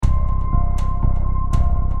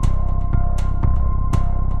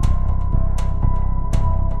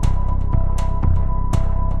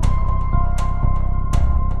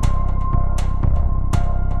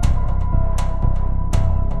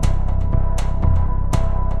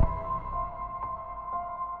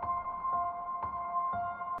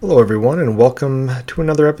Hello, everyone, and welcome to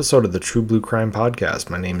another episode of the True Blue Crime Podcast.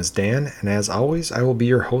 My name is Dan, and as always, I will be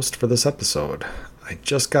your host for this episode. I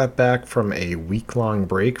just got back from a week-long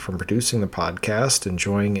break from producing the podcast,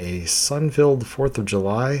 enjoying a sun-filled 4th of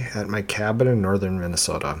July at my cabin in northern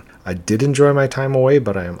Minnesota. I did enjoy my time away,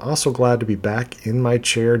 but I am also glad to be back in my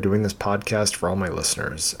chair doing this podcast for all my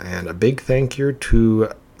listeners. And a big thank you to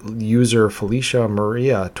user Felicia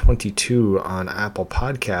Maria 22 on Apple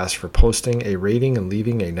Podcasts for posting a rating and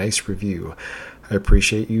leaving a nice review. I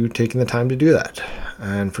appreciate you taking the time to do that.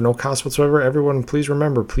 And for no cost whatsoever, everyone, please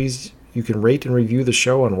remember, you can rate and review the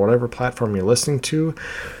show on whatever platform you're listening to,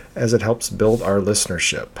 as it helps build our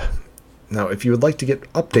listenership. Now, if you would like to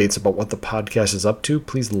get updates about what the podcast is up to,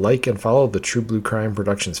 please like and follow the True Blue Crime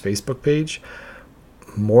Productions Facebook page.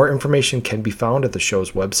 More information can be found at the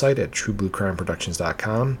show's website at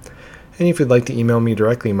truebluecrimeproductions.com. And if you'd like to email me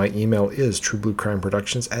directly, my email is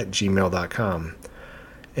truebluecrimeproductions@gmail.com.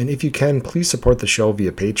 And if you can, please support the show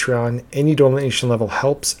via Patreon. Any donation level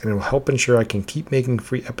helps, and it will help ensure I can keep making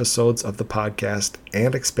free episodes of the podcast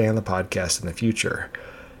and expand the podcast in the future.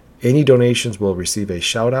 Any donations will receive a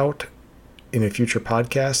shout out in a future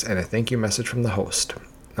podcast and a thank you message from the host.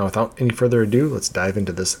 Now, without any further ado, let's dive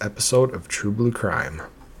into this episode of True Blue Crime.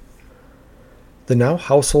 The now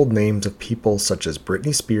household names of people such as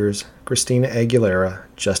Britney Spears, Christina Aguilera,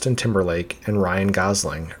 Justin Timberlake, and Ryan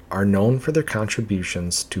Gosling are known for their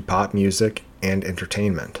contributions to pop music and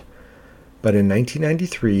entertainment. But in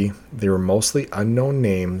 1993, they were mostly unknown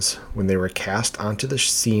names when they were cast onto the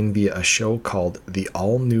scene via a show called The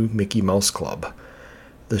All-New Mickey Mouse Club.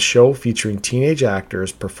 The show, featuring teenage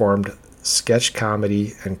actors, performed sketch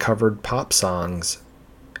comedy and covered pop songs,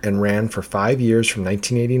 and ran for 5 years from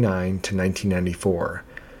 1989 to 1994.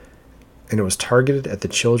 And it was targeted at the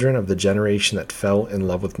children of the generation that fell in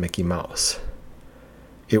love with Mickey Mouse.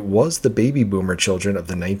 It was the baby boomer children of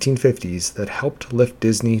the 1950s that helped lift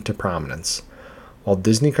Disney to prominence. While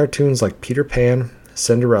Disney cartoons like Peter Pan,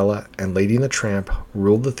 Cinderella, and Lady and the Tramp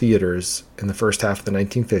ruled the theaters in the first half of the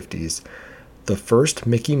 1950s, the first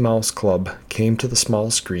Mickey Mouse Club came to the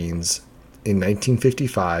small screens in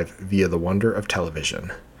 1955 via the wonder of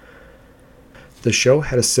television. The show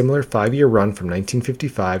had a similar 5-year run from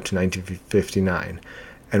 1955 to 1959,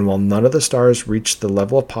 and while none of the stars reached the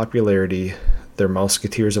level of popularity their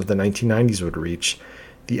Mouseketeers of the 1990s would reach,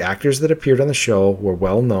 the actors that appeared on the show were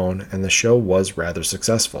well known, and the show was rather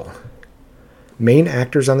successful. Main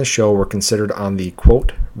actors on the show were considered on the,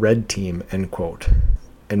 quote, red team, end quote,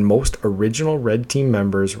 and most original red team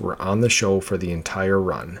members were on the show for the entire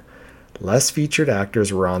run. Less featured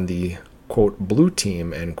actors were on the, quote, blue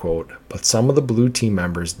team, end quote, but some of the blue team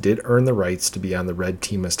members did earn the rights to be on the red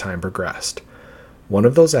team as time progressed. One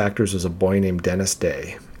of those actors was a boy named Dennis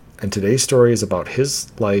Day, and today's story is about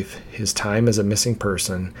his life, his time as a missing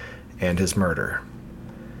person, and his murder.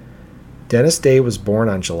 Dennis Day was born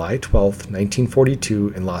on July 12,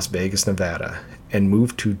 1942 in Las Vegas, Nevada, and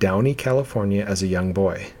moved to Downey, California as a young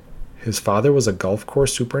boy. His father was a golf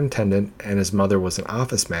course superintendent and his mother was an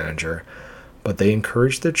office manager, but they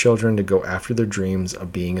encouraged their children to go after their dreams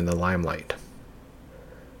of being in the limelight.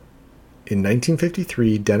 In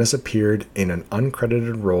 1953, Dennis appeared in an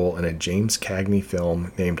uncredited role in a James Cagney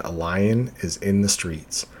film named A Lion is in the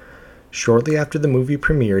Streets. Shortly after the movie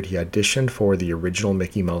premiered, he auditioned for the original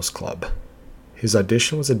Mickey Mouse Club. His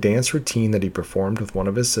audition was a dance routine that he performed with one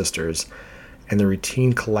of his sisters, and the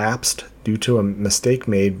routine collapsed due to a mistake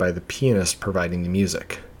made by the pianist providing the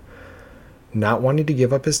music. Not wanting to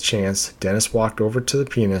give up his chance, Dennis walked over to the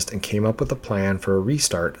pianist and came up with a plan for a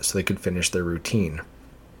restart so they could finish their routine.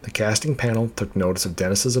 The casting panel took notice of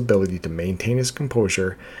Dennis's ability to maintain his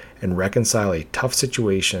composure and reconcile a tough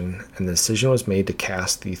situation, and the decision was made to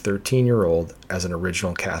cast the 13-year-old as an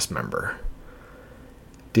original cast member.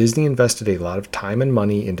 Disney invested a lot of time and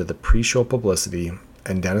money into the pre-show publicity,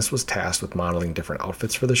 and Dennis was tasked with modeling different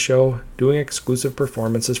outfits for the show, doing exclusive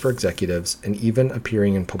performances for executives, and even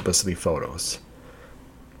appearing in publicity photos.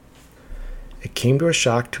 It came to a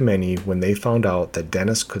shock to many when they found out that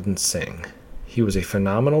Dennis couldn't sing. He was a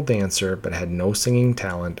phenomenal dancer but had no singing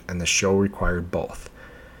talent, and the show required both.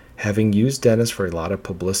 Having used Dennis for a lot of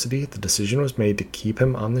publicity, the decision was made to keep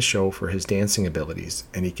him on the show for his dancing abilities,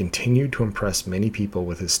 and he continued to impress many people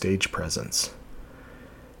with his stage presence.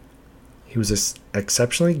 He was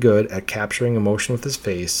exceptionally good at capturing emotion with his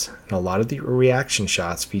face, and a lot of the reaction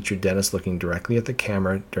shots featured Dennis looking directly at the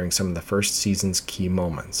camera during some of the first season's key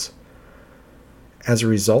moments. As a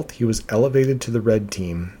result, he was elevated to the red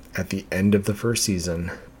team at the end of the first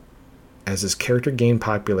season, as his character gained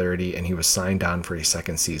popularity and he was signed on for a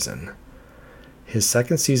second season. His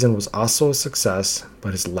second season was also a success,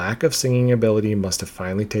 but his lack of singing ability must have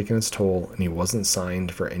finally taken its toll, and he wasn't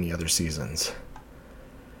signed for any other seasons.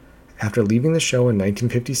 After leaving the show in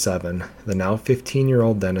 1957, the now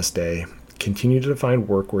 15-year-old Dennis Day continued to find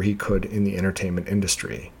work where he could in the entertainment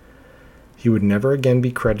industry. He would never again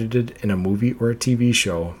be credited in a movie or a TV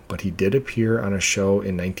show, but he did appear on a show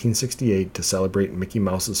in 1968 to celebrate Mickey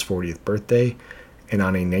Mouse's 40th birthday and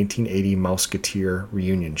on a 1980 Mouseketeer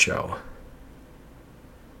reunion show.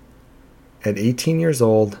 At 18 years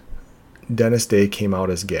old, Dennis Day came out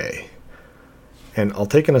as gay. And I'll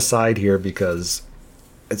take an aside here because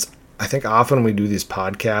I think often when we do these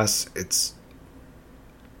podcasts,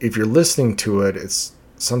 if you're listening to it, it's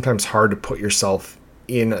sometimes hard to put yourself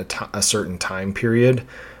in a certain time period,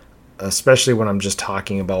 especially when I'm just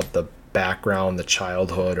talking about the background, the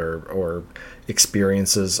childhood, or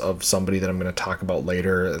experiences of somebody that I'm going to talk about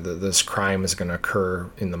later. This crime is going to occur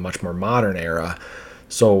in the much more modern era.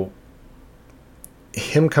 So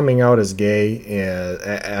him coming out as gay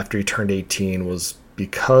after he turned 18 was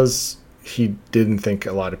because he didn't think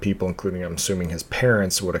a lot of people, including I'm assuming his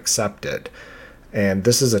parents, would accept it. And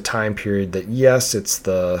this is a time period that, yes,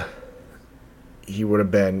 he would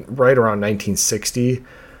have been right around 1960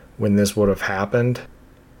 when this would have happened.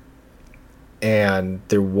 And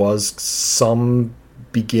there was some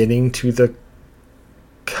beginning to the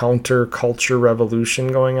counterculture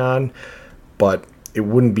revolution going on, but it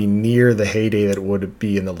wouldn't be near the heyday that it would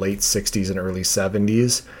be in the late 60s and early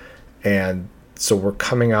 70s. And so we're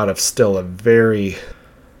coming out of still a very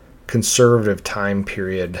conservative time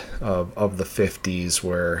period of the 50s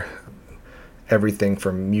where everything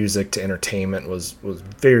from music to entertainment was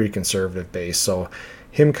very conservative based. So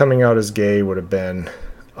him coming out as gay would have been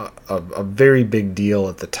a very big deal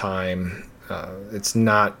at the time. It's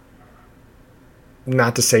not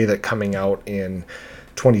to say that coming out in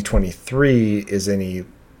 2023 is any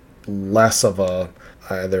less of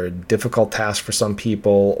either a difficult task for some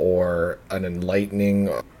people or an enlightening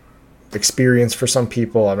experience for some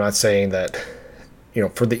people. I'm not saying that,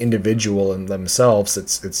 for the individual and themselves,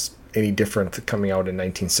 it's any different coming out in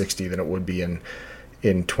 1960 than it would be in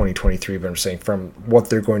 2023. But I'm saying from what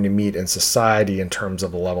they're going to meet in society in terms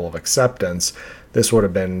of a level of acceptance, this would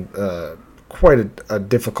have been quite a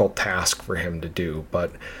difficult task for him to do.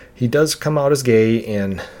 But he does come out as gay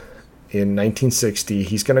in 1960.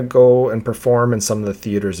 He's going to go and perform in some of the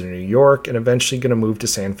theaters in New York and eventually going to move to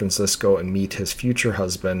San Francisco and meet his future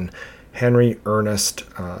husband, Henry Ernest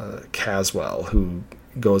Caswell, who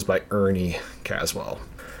goes by Ernie Caswell.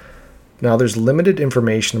 Now, there's limited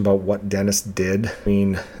information about what Dennis did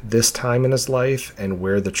between this time in his life and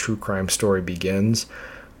where the true crime story begins,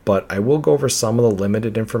 but I will go over some of the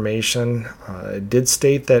limited information. It did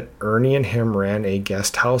state that Ernie and him ran a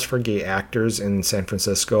guest house for gay actors in San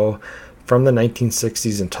Francisco from the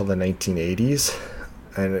 1960s until the 1980s.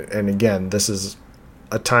 And again, this is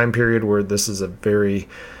a time period where this is the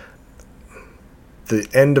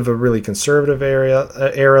end of a really conservative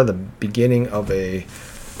era, the beginning of a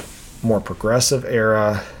more progressive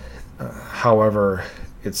era. However,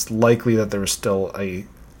 it's likely that there was still a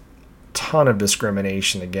ton of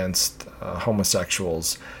discrimination against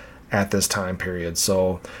homosexuals at this time period.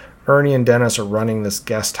 So Ernie and Dennis are running this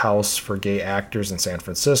guest house for gay actors in San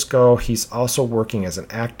Francisco. He's also working as an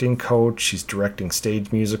acting coach. He's directing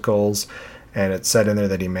stage musicals, and it said in there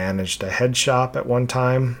that he managed a head shop at one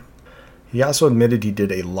time. He also admitted he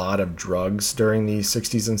did a lot of drugs during the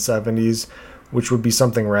 60s and 70s, which would be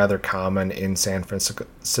something rather common in San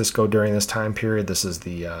Francisco during this time period. This is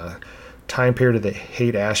the time period of the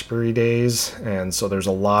Haight-Ashbury days, and so there's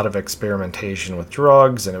a lot of experimentation with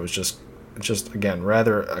drugs, and it was just again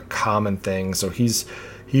rather a common thing. So he's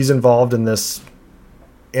involved in this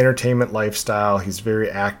entertainment lifestyle. He's very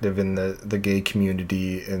active in the gay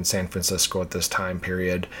community in San Francisco at this time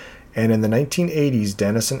period. And in the 1980s,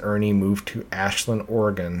 Dennis and Ernie moved to Ashland,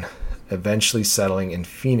 Oregon, eventually settling in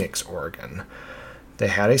Phoenix, Oregon. They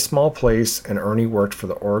had a small place, and Ernie worked for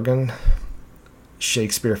the Oregon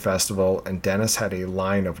Shakespeare Festival, and Dennis had a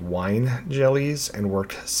line of wine jellies and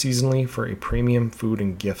worked seasonally for a premium food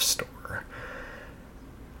and gift store.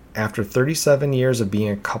 After 37 years of being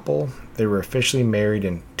a couple, they were officially married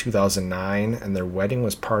in 2009, and their wedding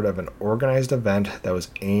was part of an organized event that was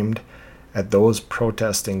aimed at those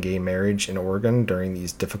protesting gay marriage in Oregon during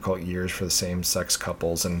these difficult years for the same-sex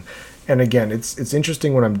couples. And again, it's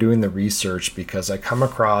interesting when I'm doing the research because I come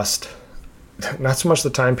across not so much the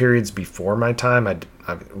time periods before my time. I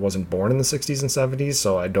wasn't born in the 60s and 70s,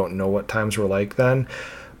 so I don't know what times were like then.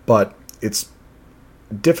 But it's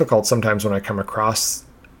difficult sometimes when I come across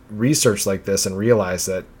research like this and realize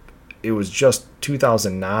that it was just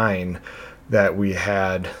 2009 that we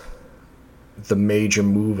had the major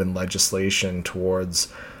move in legislation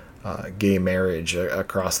towards gay marriage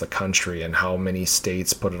across the country, and how many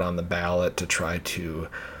states put it on the ballot to try to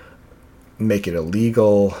make it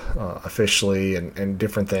illegal officially, and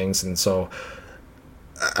different things. And so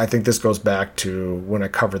I think this goes back to when I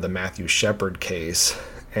covered the Matthew Shepard case,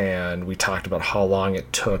 and we talked about how long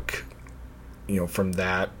it took, from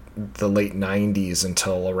the late 90s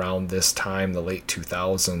until around this time, the late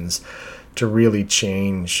 2000s, to really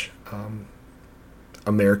change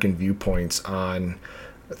American viewpoints on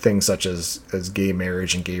things such as gay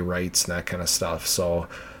marriage and gay rights and that kind of stuff. So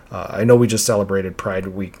I know we just celebrated Pride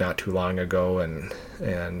Week not too long ago, and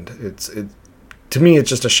it to me it's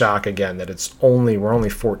just a shock again that we're only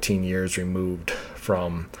 14 years removed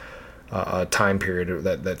from a time period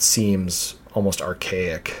that seems almost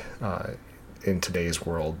archaic in today's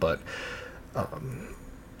world. But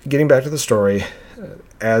getting back to the story,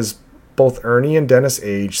 as both Ernie and Dennis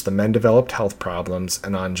aged, the men developed health problems,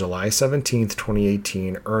 and on July 17th,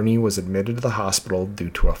 2018, Ernie was admitted to the hospital due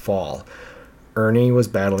to a fall. Ernie was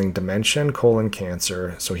battling dementia and colon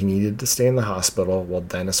cancer, so he needed to stay in the hospital while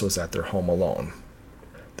Dennis was at their home alone.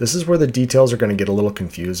 This is where the details are going to get a little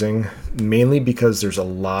confusing, mainly because there's a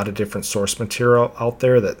lot of different source material out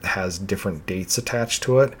there that has different dates attached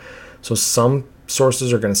to it. So some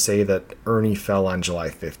sources are going to say that Ernie fell on July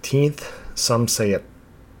 15th. Some say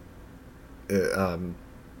the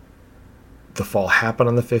fall happened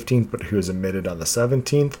on the 15th, but he was admitted on the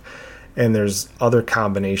 17th. And there's other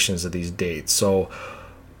combinations of these dates. So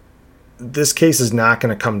this case is not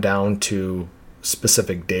going to come down to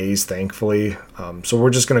specific days, thankfully. So we're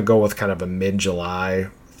just going to go with kind of a mid-July.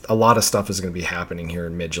 A lot of stuff is going to be happening here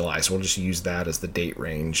in mid-July, so we'll just use that as the date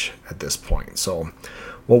range at this point. So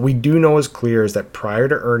what we do know is clear is that prior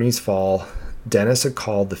to Ernie's fall, Dennis had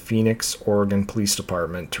called the Phoenix, Oregon Police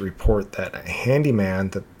Department to report that a handyman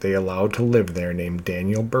that they allowed to live there named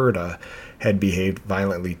Daniel Berta had behaved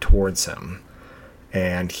violently towards him.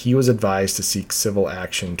 And he was advised to seek civil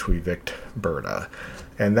action to evict Berta.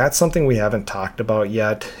 And that's something we haven't talked about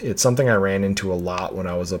yet. It's something I ran into a lot when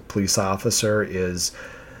I was a police officer, is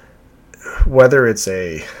whether it's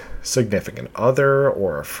a significant other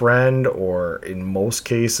or a friend, or in most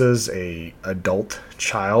cases a adult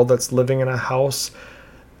child that's living in a house.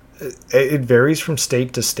 It varies from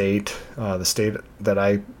state to state. The state that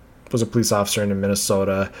I was a police officer in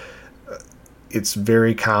Minnesota, it's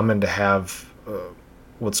very common to have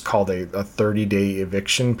what's called a 30-day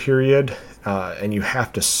eviction period, and you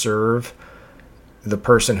have to serve the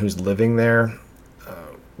person who's living there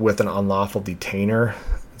with an unlawful detainer.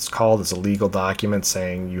 It's a legal document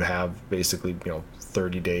saying you have basically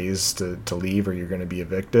 30 days to leave or you're going to be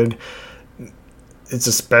evicted. It's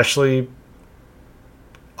especially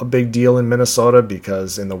a big deal in Minnesota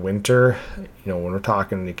because in the winter, when we're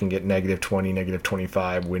talking, it can get -20,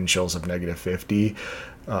 -25, wind chills of -50.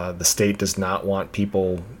 The state does not want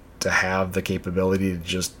people to have the capability to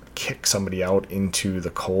just kick somebody out into the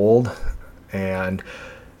cold. And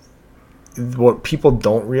what people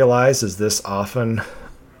don't realize is this often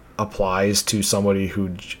applies to somebody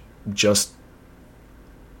who just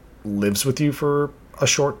lives with you for a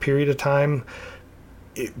short period of time.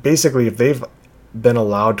 Basically, if they've been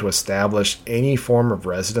allowed to establish any form of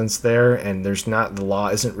residence there, and the law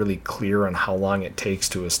isn't really clear on how long it takes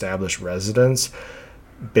to establish residence,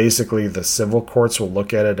 basically the civil courts will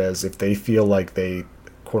look at it as if they feel like they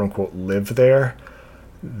quote unquote live there,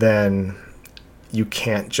 then you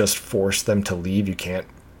can't just force them to leave. You can't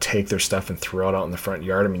take their stuff and throw it out in the front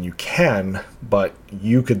yard. I mean, you can, but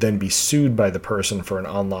you could then be sued by the person for an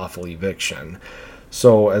unlawful eviction.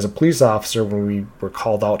 So as a police officer, when we were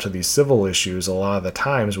called out to these civil issues, a lot of the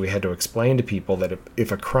times we had to explain to people that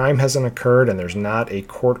if a crime hasn't occurred and there's not a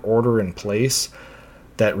court order in place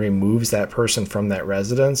that removes that person from that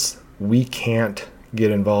residence, we can't get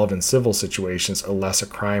involved in civil situations unless a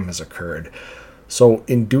crime has occurred. So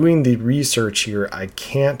in doing the research here, I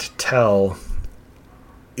can't tell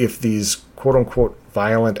if these quote-unquote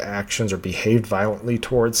violent actions or behaved violently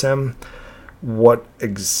towards him, what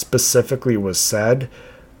specifically was said.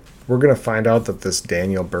 We're going to find out that this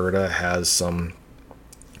Daniel Berta has some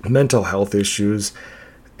mental health issues,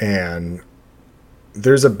 and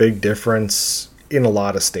there's a big difference in a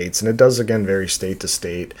lot of states, and it does again vary state to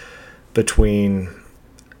state, between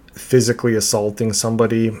physically assaulting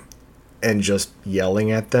somebody and just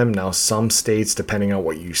yelling at them. Now, some states, depending on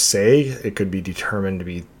what you say, it could be determined to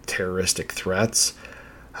be terroristic threats.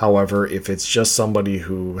 However, if it's just somebody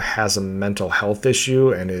who has a mental health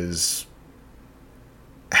issue and is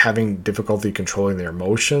having difficulty controlling their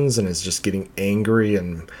emotions and is just getting angry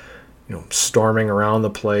and storming around the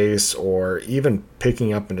place or even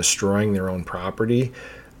picking up and destroying their own property,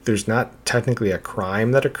 there's not technically a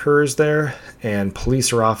crime that occurs there, and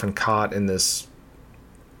police are often caught in this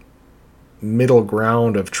middle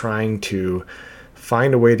ground of trying to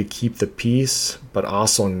find a way to keep the peace but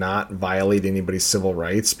also not violate anybody's civil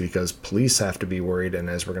rights, because police have to be worried, and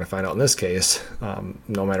as we're going to find out in this case,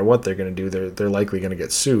 no matter what they're going to do, they're likely going to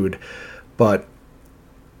get sued. But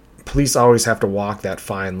police always have to walk that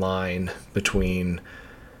fine line between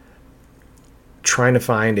trying to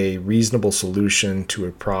find a reasonable solution to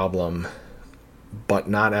a problem but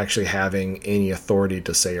not actually having any authority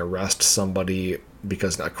to, say, arrest somebody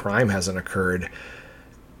because a crime hasn't occurred.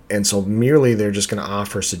 And so merely they're just going to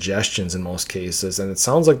offer suggestions in most cases. And it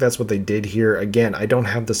sounds like that's what they did here. Again, I don't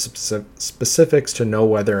have the specifics to know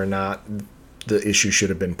whether or not the issue should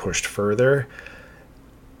have been pushed further.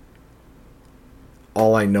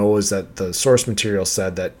 All I know is that the source material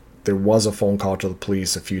said that there was a phone call to the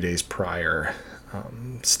police a few days prior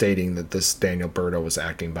stating that this Daniel Berta was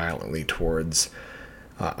acting violently towards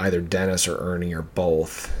either Dennis or Ernie or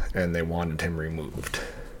both, and they wanted him removed.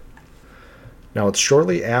 Now, it's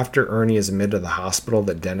shortly after Ernie is admitted to the hospital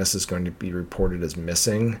that Dennis is going to be reported as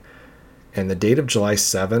missing, and the date of July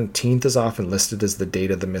 17th is often listed as the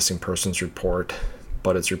date of the missing persons report,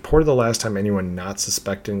 but it's reported the last time anyone not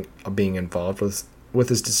suspecting of being involved with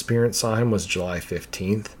his disappearance saw him was July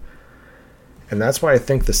 15th. And that's why I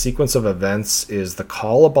think the sequence of events is the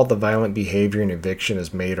call about the violent behavior and eviction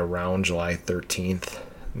is made around July 13th.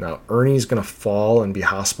 Now, Ernie's going to fall and be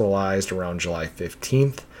hospitalized around July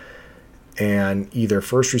 15th. And either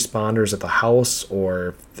first responders at the house, or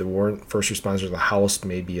if there weren't first responders at the house,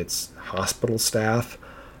 maybe it's hospital staff,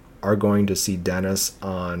 are going to see Dennis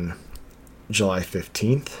on July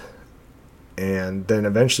 15th. And then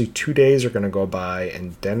eventually 2 days are going to go by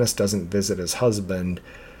and Dennis doesn't visit his husband,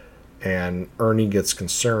 and Ernie gets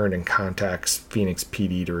concerned and contacts Phoenix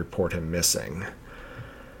PD to report him missing.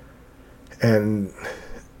 And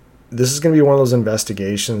this is going to be one of those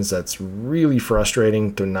investigations that's really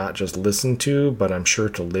frustrating to not just listen to, but I'm sure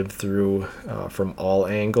to live through from all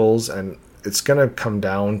angles. And it's going to come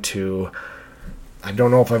down to, I don't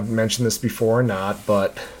know if I've mentioned this before or not,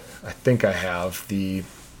 but I think I have. The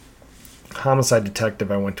homicide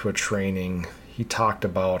detective I went to a training, he talked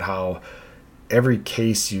about how every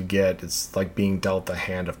case you get, it's like being dealt a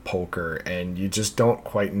hand of poker, and you just don't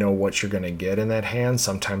quite know what you're going to get in that hand.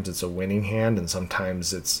 Sometimes it's a winning hand, and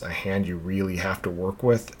sometimes it's a hand you really have to work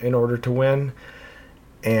with in order to win.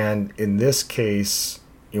 And in this case,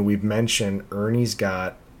 we've mentioned Ernie's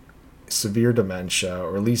got severe dementia,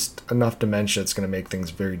 or at least enough dementia it's going to make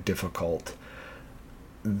things very difficult.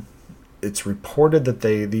 It's reported that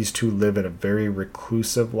these two live in a very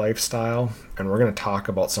reclusive lifestyle, and we're going to talk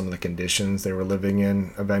about some of the conditions they were living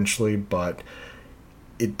in eventually, but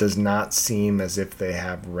it does not seem as if they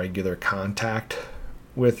have regular contact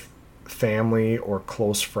with family or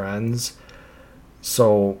close friends.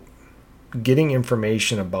 So getting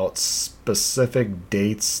information about specific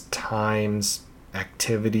dates, times,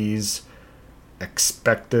 activities,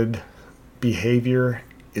 expected behavior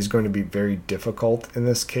is going to be very difficult in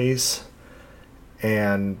this case.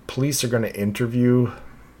 And police are going to interview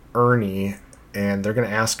Ernie, and they're going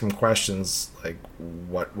to ask him questions like,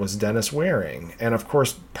 what was Dennis wearing? And of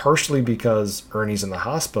course, partially because Ernie's in the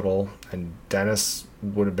hospital and Dennis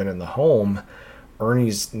would have been in the home,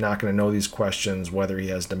 Ernie's not going to know these questions whether he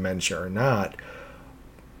has dementia or not.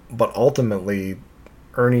 But ultimately,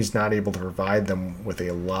 Ernie's not able to provide them with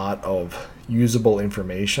a lot of usable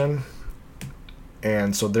information.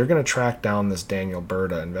 And so they're going to track down this Daniel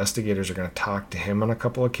Berta. Investigators are going to talk to him on a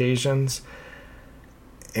couple occasions.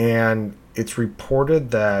 And it's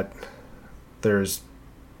reported that there's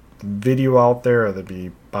video out there, or there'll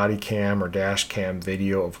be body cam or dash cam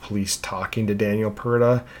video of police talking to Daniel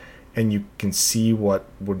Berta, and you can see what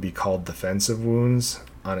would be called defensive wounds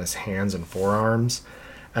on his hands and forearms.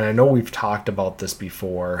 And I know we've talked about this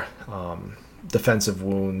before. Defensive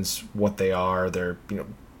wounds, what they are, they're,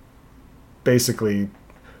 basically,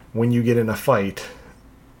 when you get in a fight,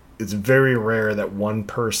 it's very rare that one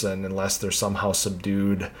person, unless they're somehow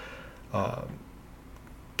subdued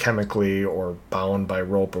chemically or bound by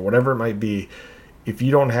rope or whatever it might be, if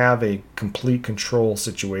you don't have a complete control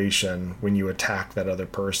situation when you attack that other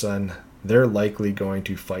person, they're likely going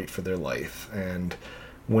to fight for their life. And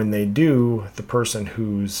when they do, the person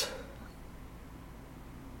who's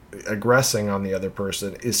aggressing on the other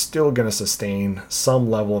person is still going to sustain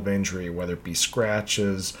some level of injury, whether it be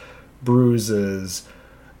scratches, bruises.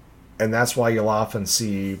 And that's why you'll often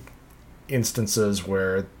see instances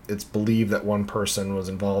where it's believed that one person was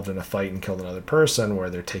involved in a fight and killed another person, where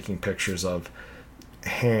they're taking pictures of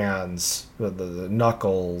hands, the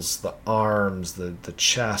knuckles, the arms, the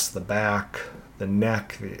chest, the back, the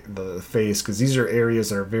neck, the face, because these are areas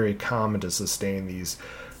that are very common to sustain these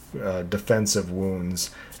defensive wounds.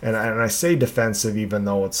 And I say defensive even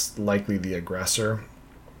though it's likely the aggressor.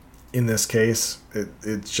 In this case,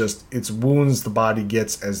 it's wounds the body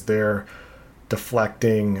gets as they're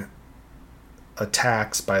deflecting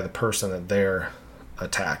attacks by the person that they're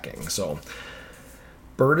attacking. So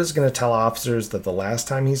Burt is going to tell officers that the last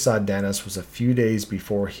time he saw Dennis was a few days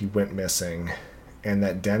before he went missing, and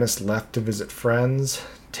that Dennis left to visit friends,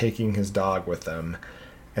 taking his dog with him.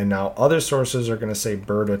 And now other sources are going to say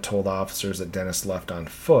Berta told officers that Dennis left on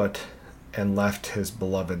foot and left his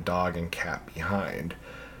beloved dog and cat behind.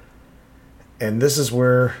 And this is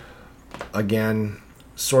where, again,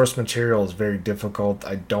 source material is very difficult.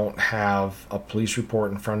 I don't have a police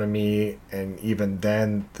report in front of me, and even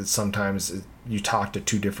then, sometimes you talk to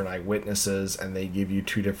two different eyewitnesses and they give you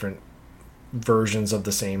two different versions of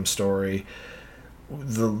the same story.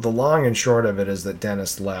 The long and short of it is that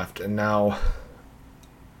Dennis left. And now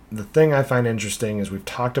the thing I find interesting is, we've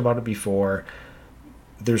talked about it before,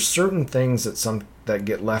 there's certain things that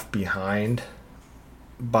get left behind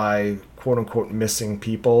by quote unquote missing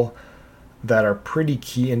people that are pretty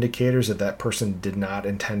key indicators that that person did not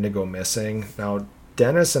intend to go missing. Now,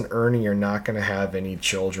 Dennis and Ernie are not going to have any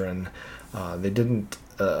children. They didn't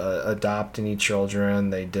adopt any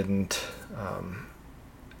children. They didn't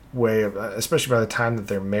especially by the time that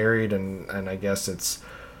they're married, and I guess it's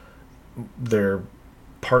their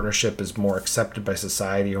partnership is more accepted by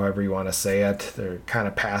society, however you want to say it. They're kind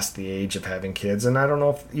of past the age of having kids, and I don't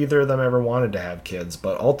know if either of them ever wanted to have kids,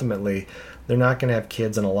 but ultimately they're not going to have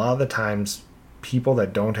kids. And a lot of the times, people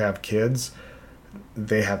that don't have kids,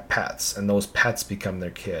 they have pets, and those pets become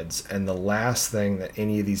their kids. And the last thing that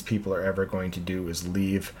any of these people are ever going to do is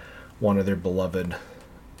leave one of their beloved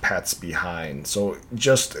pets behind. So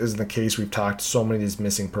just as in the case we've talked, so many of these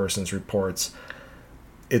missing persons reports,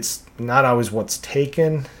 it's not always what's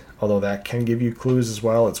taken, although that can give you clues as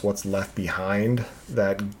well. It's what's left behind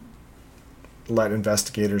that let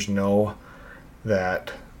investigators know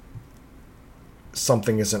that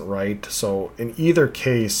something isn't right. So in either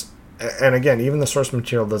case, and again, even the source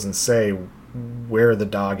material doesn't say where the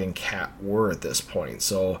dog and cat were at this point.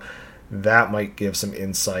 So that might give some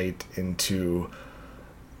insight into,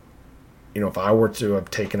 if I were to have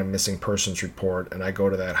taken a missing persons report and I go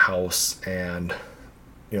to that house and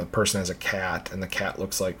the person has a cat and the cat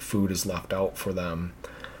looks like food is left out for them,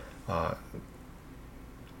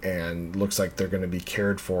 and looks like they're going to be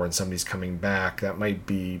cared for and somebody's coming back, that might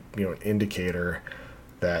be, an indicator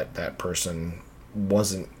that that person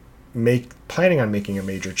wasn't planning on making a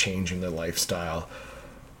major change in their lifestyle.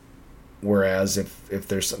 Whereas if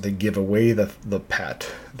they give away the pet,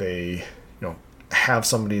 they have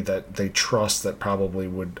somebody that they trust that probably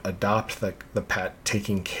would adopt the pet,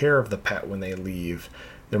 taking care of the pet when they leave,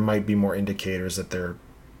 there might be more indicators that their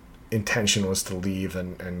intention was to leave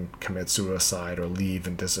and commit suicide, or leave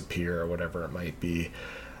and disappear, or whatever it might be.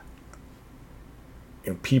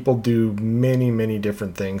 People do many, many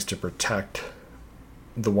different things to protect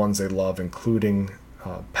the ones they love, including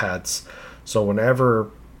pets. So whenever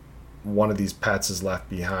one of these pets is left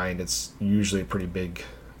behind, it's usually a pretty big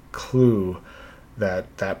clue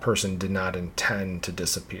that that person did not intend to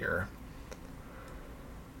disappear.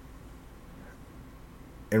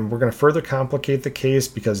 And we're going to further complicate the case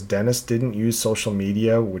because Dennis didn't use social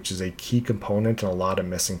media, which is a key component in a lot of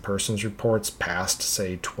missing persons reports past,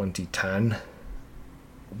 say, 2010.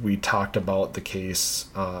 We talked about the case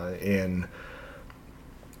in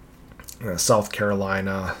South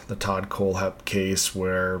Carolina, the Todd Kohlhepp case,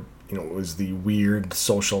 where it was the weird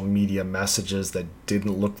social media messages that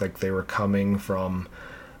didn't look like they were coming from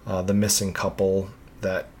the missing couple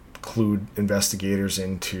that clued investigators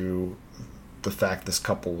into the fact this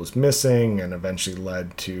couple was missing, and eventually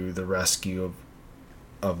led to the rescue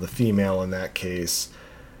of the female in that case.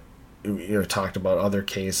 Talked about other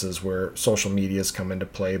cases where social media has come into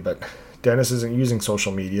play, but Dennis isn't using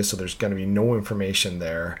social media, so there's going to be no information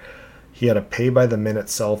there. He had a pay-by-the-minute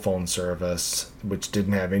cell phone service, which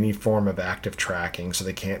didn't have any form of active tracking, so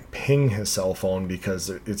they can't ping his cell phone because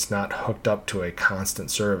it's not hooked up to a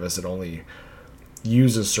constant service. It only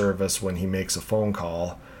uses service when he makes a phone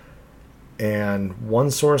call. And one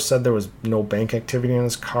source said there was no bank activity on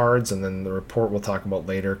his cards, and then the report we'll talk about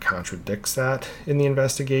later contradicts that in the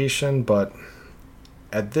investigation. But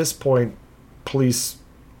at this point, police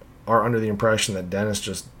are under the impression that Dennis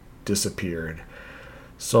just disappeared.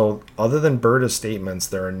 So, other than Berta's statements,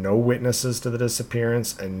 there are no witnesses to the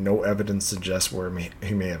disappearance and no evidence suggests where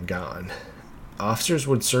he may have gone. Officers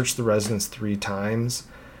would search the residence 3 times,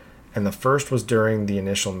 and the first was during the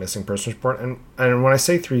initial missing person report. And when I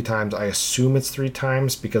say 3 times, I assume it's 3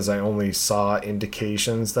 times because I only saw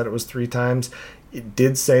indications that it was 3 times. It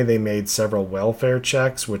did say they made several welfare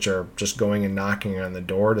checks, which are just going and knocking on the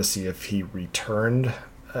door to see if he returned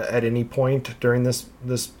at any point during this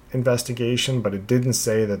investigation, but it didn't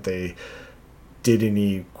say that they did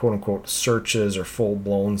any quote-unquote searches or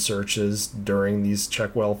full-blown searches during these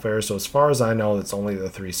check welfare. So as far as I know, it's only the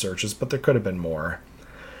 3 searches, but there could have been more.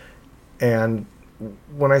 And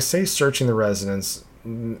when I say searching the residence,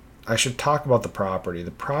 I should talk about the property.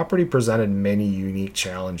 The property presented many unique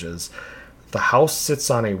challenges. The house sits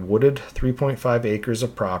on a wooded 3.5 acres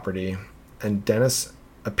of property, and Dennis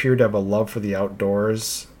appeared to have a love for the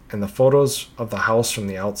outdoors, and the photos of the house from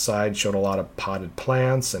the outside showed a lot of potted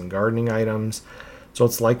plants and gardening items, so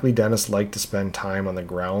it's likely Dennis liked to spend time on the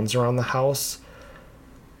grounds around the house.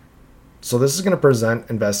 So this is going to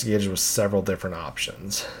present investigators with several different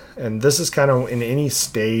options. And this is kind of in any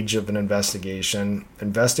stage of an investigation,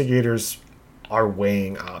 investigators are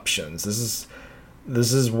weighing options.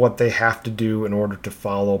 This is what they have to do in order to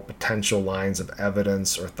follow potential lines of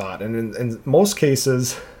evidence or thought. And in most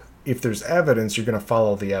cases, if there's evidence, you're going to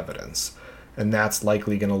follow the evidence. And that's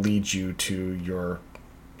likely going to lead you to your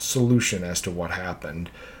solution as to what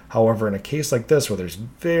happened. However, in a case like this where there's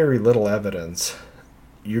very little evidence,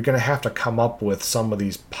 you're going to have to come up with some of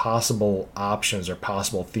these possible options or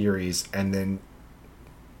possible theories and then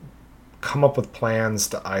come up with plans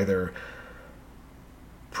to either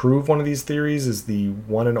prove one of these theories is the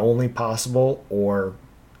one and only possible or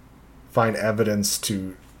find evidence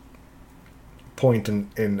to point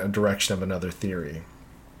in a direction of another theory.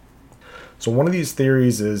 So one of these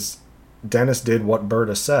theories is Dennis did what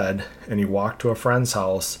Berta said and he walked to a friend's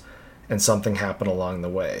house and something happened along the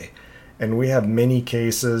way. And we have many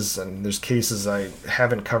cases, and there's cases I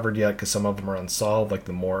haven't covered yet because some of them are unsolved, like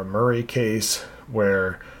the Maura Murray case,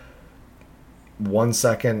 where 1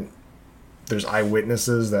 second there's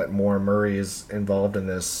eyewitnesses that Maura Murray is involved in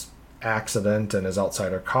this accident and is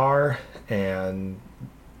outside her car, and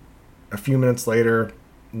a few minutes later,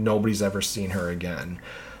 nobody's ever seen her again.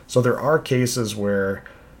 So there are cases where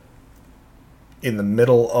in the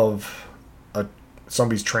middle of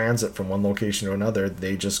somebody's transit from one location to another,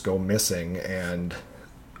 they just go missing and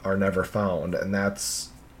are never found. And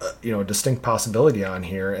that's a distinct possibility on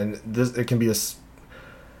here. And it can be as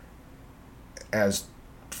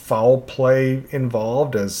foul play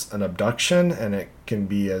involved as an abduction, and it can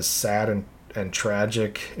be as sad and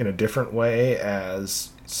tragic in a different way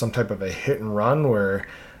as some type of a hit and run where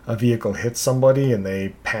a vehicle hits somebody and they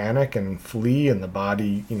panic and flee and the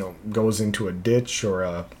body, goes into a ditch or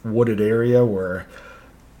a wooded area where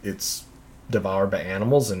it's devoured by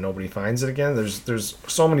animals and nobody finds it again. There's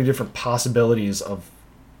so many different possibilities of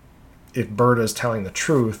if Berta is telling the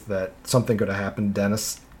truth that something could have happened to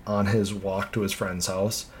Dennis on his walk to his friend's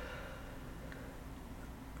house.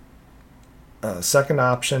 Second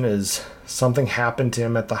option is something happened to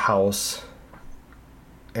him at the house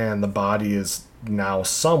and the body is now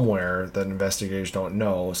somewhere that investigators don't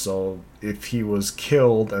know. So if he was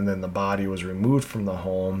killed and then the body was removed from the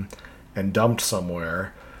home and dumped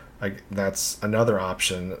somewhere, that's another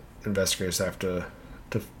option investigators have to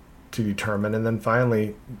determine. And then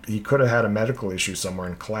finally, he could have had a medical issue somewhere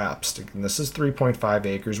and collapsed. And this is 3.5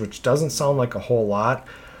 acres, which doesn't sound like a whole lot,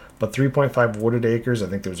 but 3.5 wooded acres, I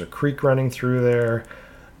think there's a creek running through there.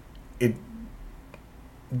 It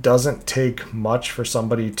doesn't take much for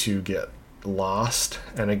somebody to get lost.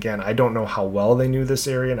 And again, I don't know how well they knew this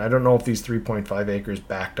area, and I don't know if these 3.5 acres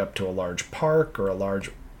backed up to a large park or a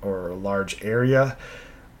large area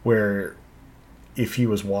where if he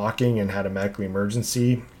was walking and had a medical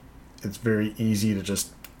emergency, it's very easy to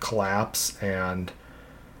just collapse and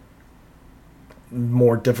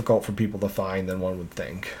more difficult for people to find than one would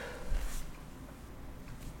think.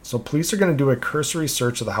 So police are going to do a cursory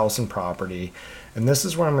search of the house and property, and this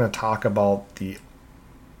is where I'm going to talk about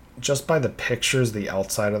just by the pictures, the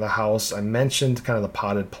outside of the house. I mentioned kind of the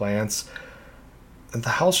potted plants. The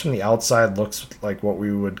house from the outside looks like what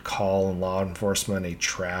we would call in law enforcement a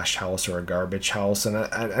trash house or a garbage house. And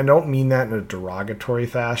I don't mean that in a derogatory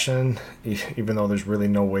fashion, even though there's really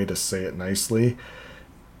no way to say it nicely.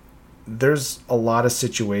 There's a lot of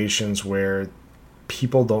situations where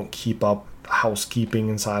people don't keep up housekeeping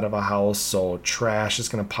inside of a house, so trash is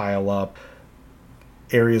going to pile up.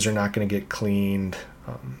 Areas are not going to get cleaned.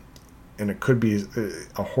 And it could be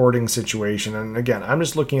a hoarding situation. And again, I'm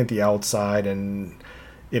just looking at the outside, and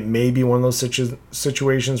It may be one of those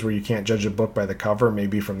situations where you can't judge a book by the cover.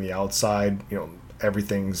 Maybe from the outside,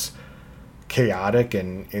 everything's chaotic,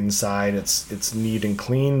 and inside it's neat and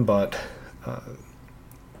clean. But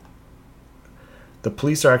the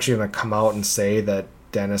police are actually going to come out and say that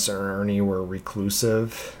Dennis and Ernie were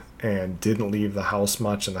reclusive and didn't leave the house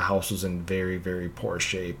much, and the house was in very, very poor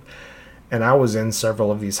shape. And I was in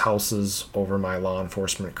several of these houses over my law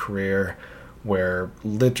enforcement career where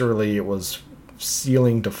literally it was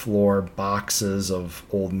ceiling to floor boxes of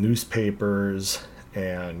old newspapers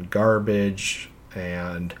and garbage,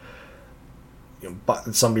 and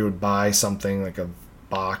somebody would buy something like a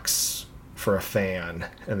box for a fan,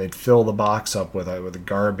 and they'd fill the box up with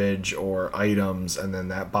garbage or items, and then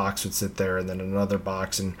that box would sit there, and then another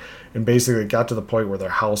box, and basically it got to the point where their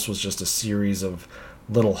house was just a series of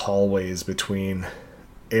little hallways between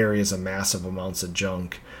areas of massive amounts of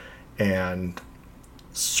junk. And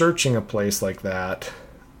searching a place like that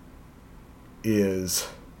is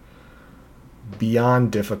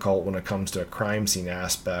beyond difficult when it comes to a crime scene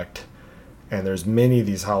aspect. And there's many of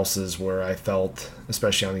these houses where I felt,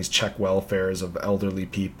 especially on these check welfares of elderly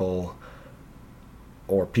people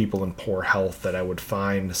or people in poor health, that I would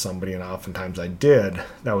find somebody, and oftentimes I did,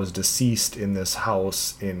 that was deceased in this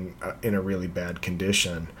house in a really bad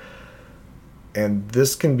condition. And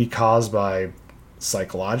this can be caused by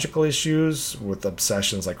psychological issues with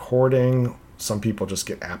obsessions like hoarding. Some people just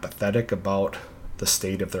get apathetic about the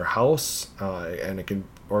state of their house, and it can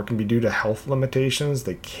be due to health limitations.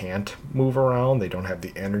 They can't move around. They don't have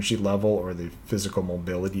the energy level or the physical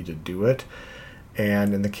mobility to do it.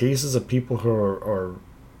 And in the cases of people who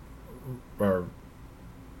are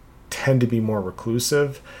tend to be more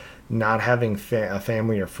reclusive, not having a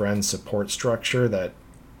family or friend support structure that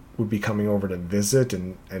would be coming over to visit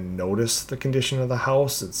and notice the condition of the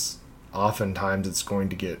house, it's going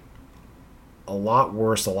to get a lot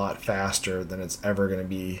worse a lot faster than it's ever going to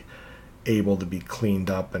be able to be cleaned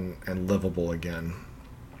up and livable again.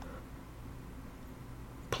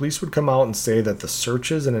 Police would come out and say that the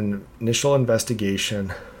searches and initial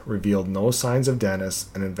investigation revealed no signs of Dennis,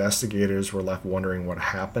 and investigators were left wondering what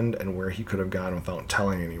happened and where he could have gone without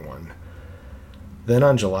telling anyone. Then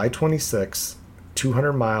on July 26,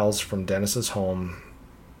 200 miles from Dennis's home,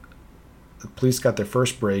 the police got their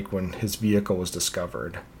first break when his vehicle was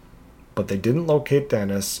discovered. But they didn't locate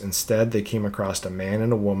Dennis. Instead, they came across a man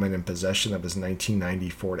and a woman in possession of his 1990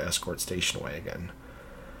 Ford Escort station wagon.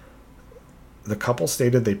 The couple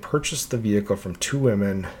stated they purchased the vehicle from two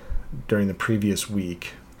women during the previous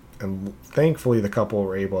week, and thankfully the couple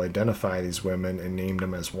were able to identify these women and named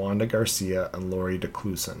them as Wanda Garcia and Lori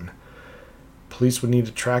DeClusen. Police would need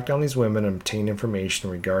to track down these women and obtain information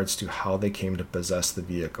in regards to how they came to possess the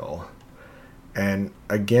vehicle. And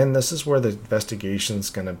again, this is where the investigation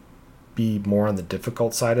is going to be more on the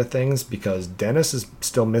difficult side of things, because Dennis is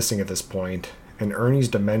still missing at this point, and Ernie's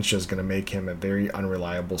dementia is going to make him a very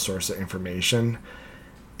unreliable source of information.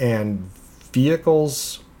 And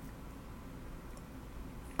vehicles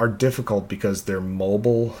are difficult because they're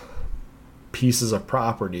mobile pieces of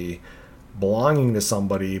property belonging to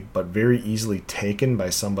somebody, but very easily taken by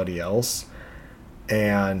somebody else.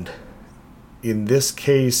 And in this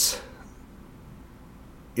case,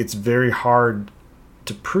 it's very hard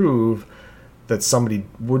to prove that somebody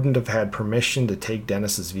wouldn't have had permission to take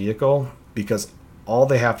Dennis's vehicle, because all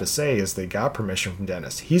they have to say is they got permission from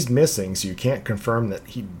Dennis. He's missing, so you can't confirm that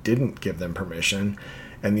he didn't give them permission.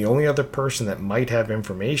 And the only other person that might have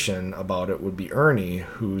information about it would be Ernie,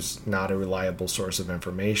 who's not a reliable source of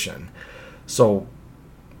information. So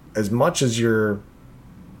as much as you're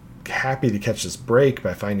happy to catch this break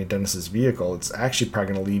by finding Dennis's vehicle, it's actually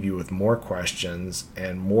probably going to leave you with more questions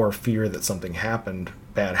and more fear that something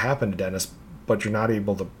bad happened to Dennis, but you're not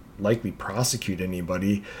able to likely prosecute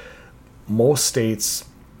anybody. Most states,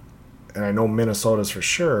 and I know Minnesota's for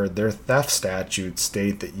sure, their theft statutes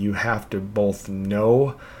state that you have to both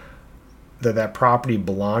know that property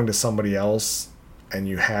belonged to somebody else and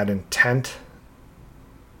you had intent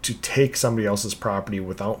to take somebody else's property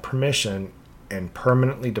without permission and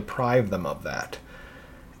permanently deprive them of that.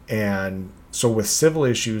 And so with civil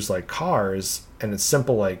issues like cars, and it's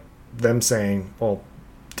simple like them saying, well,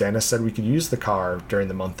 Dennis said we could use the car during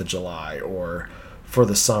the month of July or for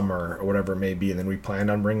the summer or whatever it may be, and then we planned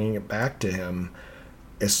on bringing it back to him.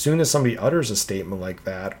 As soon as somebody utters a statement like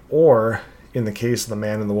that, or in the case of the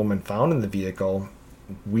man and the woman found in the vehicle,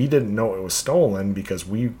 we didn't know it was stolen because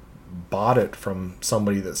we bought it from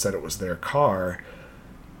somebody that said it was their car,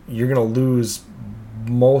 you're going to lose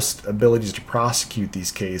most abilities to prosecute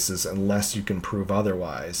these cases unless you can prove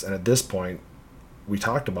otherwise. And at this point, we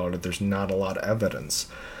talked about it, there's not a lot of evidence.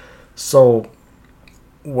 So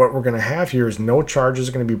what we're going to have here is no charges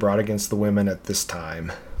are going to be brought against the women at this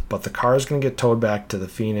time, but the car is going to get towed back to the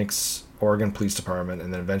Phoenix, Oregon Police Department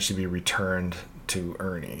and then eventually be returned to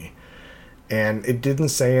Ernie. And it didn't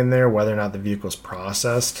say in there whether or not the vehicle was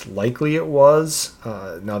processed. Likely it was.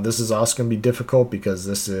 Now, this is also going to be difficult because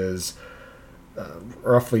this is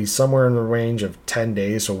roughly somewhere in the range of 10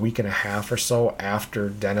 days, so a week and a half or so after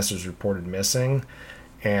Dennis was reported missing.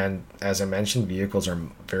 And as I mentioned, vehicles are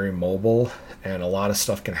very mobile and a lot of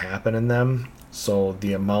stuff can happen in them. So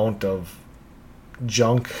the amount of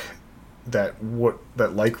junk that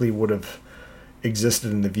likely would have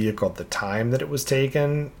existed in the vehicle at the time that it was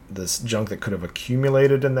taken, this junk that could have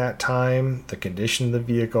accumulated in that time, the condition of the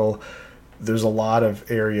vehicle, there's a lot of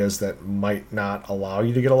areas that might not allow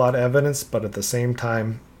you to get a lot of evidence, but at the same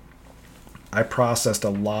time, I processed a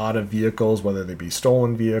lot of vehicles, whether they be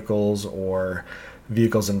stolen vehicles or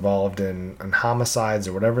vehicles involved in homicides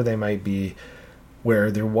or whatever they might be, where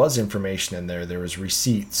there was information in there. There was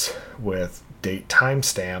receipts with date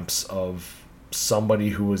timestamps of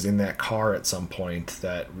somebody who was in that car at some point,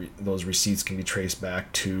 that those receipts can be traced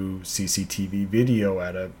back to CCTV video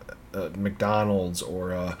at a McDonald's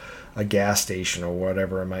or a gas station or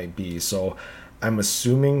whatever it might be. So I'm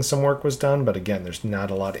assuming some work was done, but again, there's not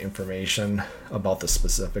a lot of information about the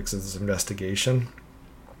specifics of this investigation.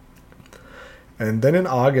 And then in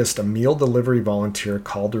August, a meal delivery volunteer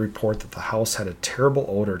called to report that the house had a terrible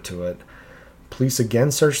odor to it. Police again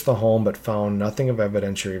searched the home but found nothing of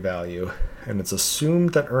evidentiary value, and it's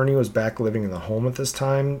assumed that Ernie was back living in the home at this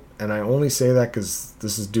time, and I only say that because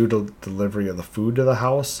this is due to delivery of the food to the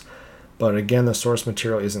house. But again, the source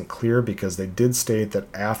material isn't clear because they did state that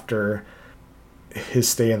after his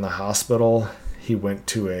stay in the hospital, he went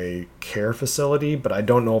to a care facility, but I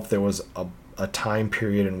don't know if there was a time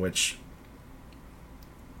period in which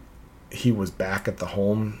he was back at the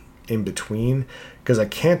home in between, because I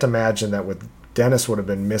can't imagine that with Dennis would have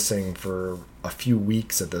been missing for a few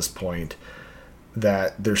weeks at this point,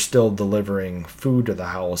 that they're still delivering food to the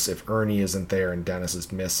house if Ernie isn't there and Dennis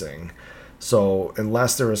is missing. So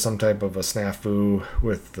unless there was some type of a snafu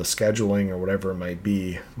with the scheduling or whatever it might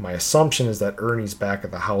be, my assumption is that Ernie's back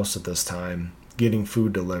at the house at this time getting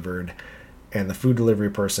food delivered, and the food delivery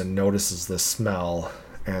person notices the smell,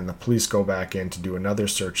 and the police go back in to do another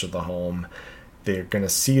search of the home. They're going to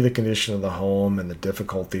see the condition of the home and the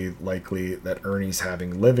difficulty likely that Ernie's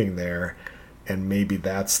having living there, and maybe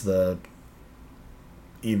that's the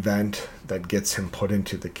event that gets him put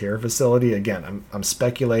into the care facility. Again, I'm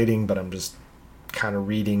speculating, but I'm just kind of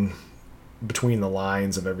reading between the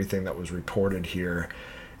lines of everything that was reported here,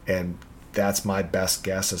 and that's my best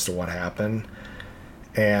guess as to what happened.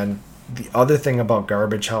 And the other thing about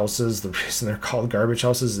garbage houses, the reason they're called garbage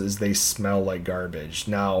houses is they smell like garbage.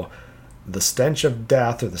 Now, the stench of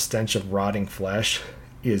death or the stench of rotting flesh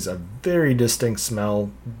is a very distinct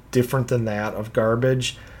smell, different than that of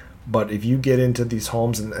garbage. But if you get into these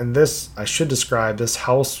homes, and this, I should describe, this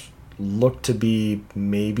house looked to be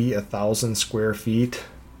maybe 1,000 square feet,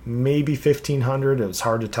 maybe 1,500. It was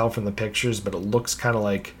hard to tell from the pictures, but it looks kind of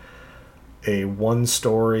like a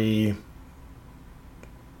one-story,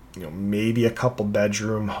 maybe a couple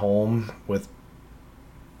bedroom home with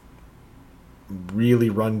really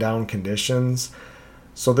rundown conditions.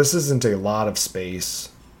 So this isn't a lot of space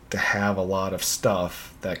to have a lot of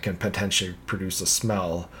stuff that can potentially produce a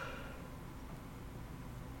smell.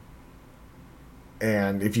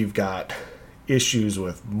 And if you've got issues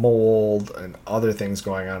with mold and other things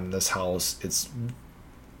going on in this house,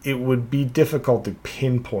 it would be difficult to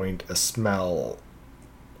pinpoint a smell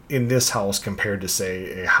in this house compared to,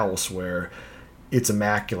 say, a house where it's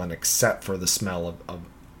immaculate except for the smell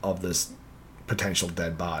of this potential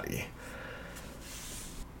dead body.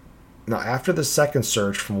 Now, after the second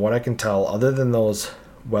search, from what I can tell, other than those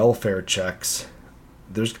welfare checks,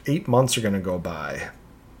 there's 8 months are going to go by.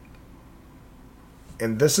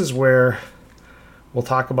 And this is where we'll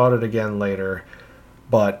talk about it again later,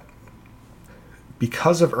 but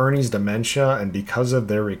because of Ernie's dementia and because of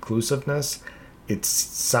their reclusiveness, it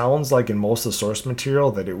sounds like in most of the source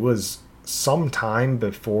material that it was some time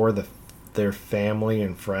before their family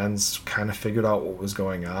and friends kind of figured out what was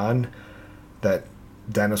going on, that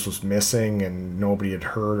Dennis was missing and nobody had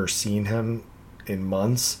heard or seen him in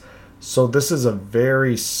months. So this is a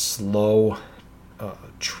very slow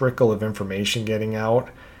trickle of information getting out,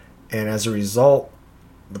 and as a result,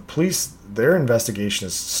 the police, their investigation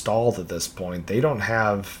is stalled at this point. They don't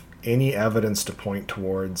have any evidence to point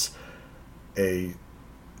towards a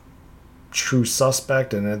true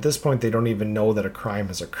suspect, and at this point they don't even know that a crime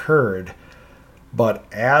has occurred. But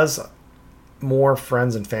as more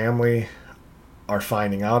friends and family are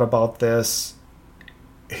finding out about this,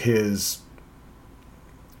 his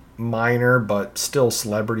minor but still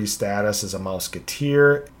celebrity status as a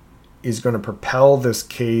Mouseketeer is going to propel this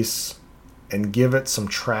case and give it some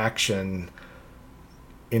traction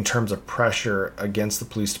in terms of pressure against the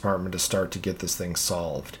police department to start to get this thing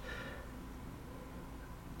solved.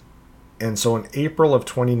 And so in April of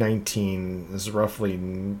 2019, this is roughly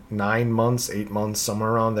 9 months, 8 months,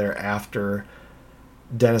 somewhere around there after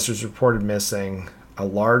Dennis was reported missing, a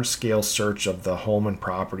large-scale search of the home and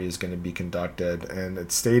property is going to be conducted. And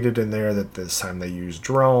it's stated in there that this time they used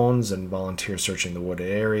drones and volunteers searching the wooded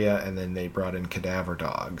area, and then they brought in cadaver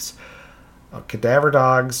dogs. Cadaver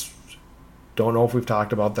dogs, don't know if we've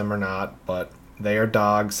talked about them or not, but they are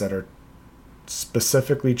dogs that are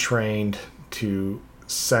specifically trained to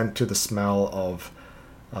scent to the smell of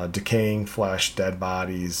decaying flesh, dead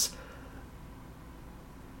bodies.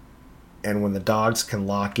 And when the dogs can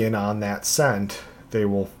lock in on that scent, they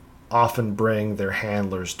will often bring their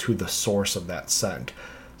handlers to the source of that scent.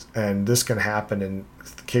 And this can happen in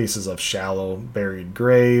cases of shallow buried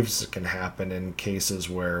graves. It can happen in cases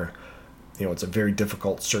where it's a very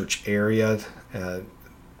difficult search area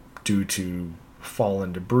due to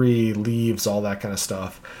fallen debris, leaves, all that kind of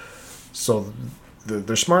stuff. So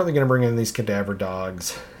they're smartly going to bring in these cadaver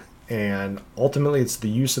dogs, and ultimately it's the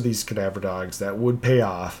use of these cadaver dogs that would pay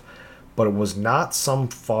off, but it was not some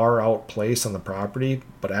far out place on the property,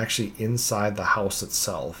 but actually inside the house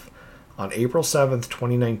itself. On April 7th,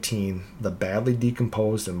 2019, the badly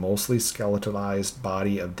decomposed and mostly skeletalized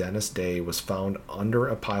body of Dennis Day was found under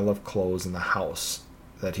a pile of clothes in the house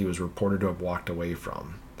that he was reported to have walked away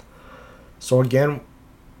from. So again,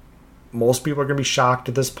 most people are going to be shocked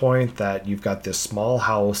at this point that you've got this small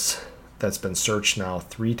house that's been searched now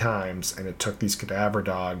 3 times, and it took these cadaver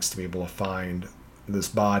dogs to be able to find this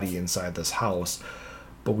body inside this house.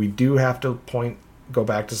 But we do have to go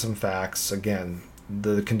back to some facts. Again,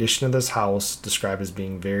 the condition of this house described as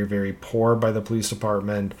being very, very poor by the police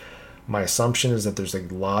department. My assumption is that there's a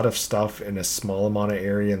lot of stuff in a small amount of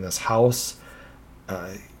area in this house.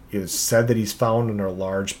 It's said that he's found under a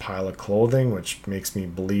large pile of clothing, which makes me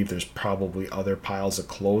believe there's probably other piles of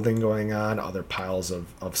clothing going on, other piles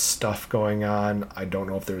of stuff going on. I don't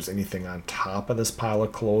know if there's anything on top of this pile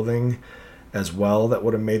of clothing as well that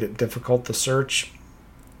would have made it difficult to search.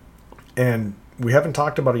 And we haven't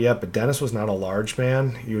talked about it yet, but Dennis was not a large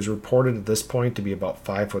man. He was reported at this point to be about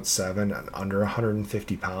 5'7" and under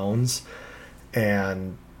 150 pounds.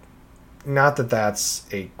 And not that that's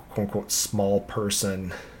a quote-unquote small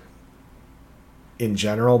person in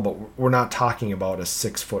general, but we're not talking about a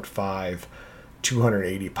 6'5",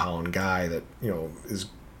 280-pound guy that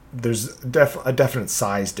there's a definite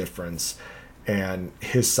size difference, and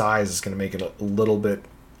his size is going to make it a little bit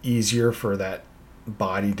easier for that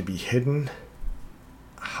body to be hidden.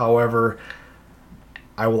 However,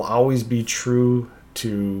 I will always be true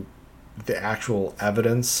to the actual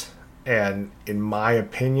evidence, and in my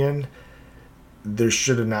opinion, there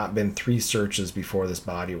should have not been 3 searches before this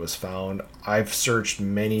body was found. I've searched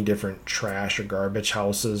many different trash or garbage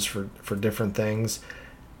houses for different things,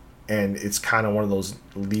 and it's kind of one of those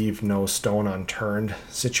leave no stone unturned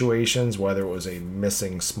situations, whether it was a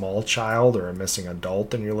missing small child or a missing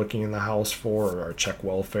adult and you're looking in the house for, or check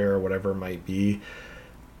welfare or whatever it might be,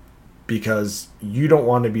 because you don't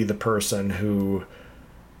want to be the person who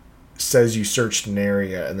says you searched an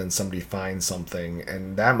area and then somebody finds something,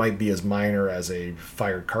 and that might be as minor as a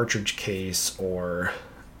fired cartridge case or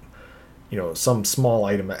some small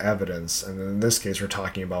item of evidence, and in this case we're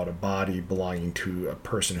talking about a body belonging to a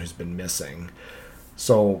person who's been missing.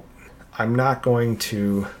 So I'm not going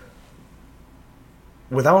to,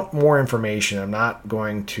 without more information, I'm not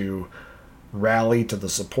going to rally to the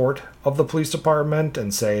support of the police department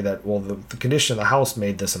and say that, well, the condition of the house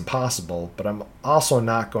made this impossible, but I'm also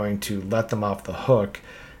not going to let them off the hook,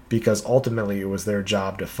 because ultimately it was their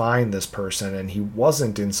job to find this person, and he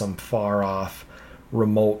wasn't in some far off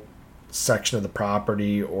remote section of the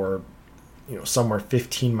property or somewhere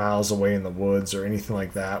 15 miles away in the woods or anything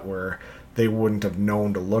like that where they wouldn't have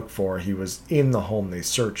known to look for. He was in the home they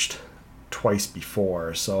searched twice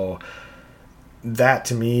before. So that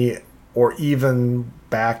to me, or even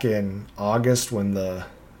back in August when the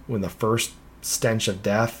first stench of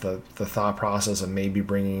death, the thought process of maybe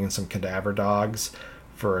bringing in some cadaver dogs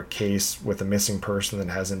for a case with a missing person that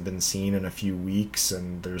hasn't been seen in a few weeks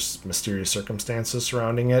and there's mysterious circumstances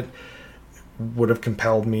surrounding it, would have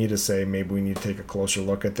compelled me to say maybe we need to take a closer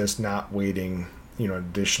look at this, not waiting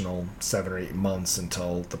additional 7 or 8 months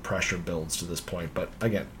until the pressure builds to this point. But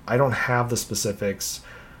again, I don't have the specifics.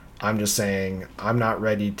 I'm just saying I'm not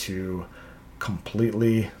ready to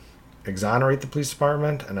completely exonerate the police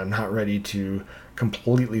department, and I'm not ready to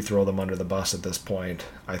completely throw them under the bus at this point.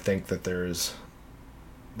 I think that there's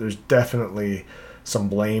definitely some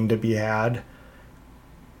blame to be had.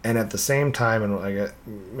 And at the same time, and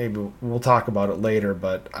maybe we'll talk about it later,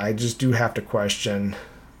 but I just do have to question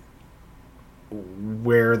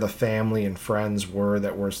where the family and friends were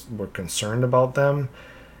that were concerned about them.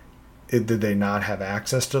 Did they not have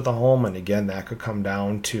access to the home? And again, that could come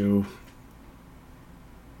down to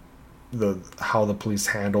how the police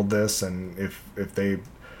handled this, and if they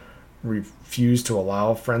refuse to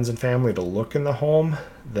allow friends and family to look in the home,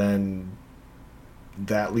 then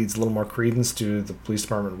that leads a little more credence to the police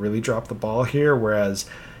department really dropped the ball here. Whereas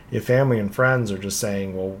if family and friends are just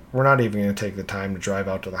saying, well, we're not even going to take the time to drive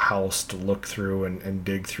out to the house to look through and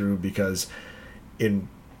dig through, because in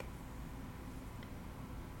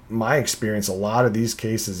my experience, a lot of these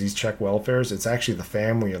cases, these check welfares, it's actually the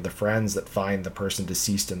family or the friends that find the person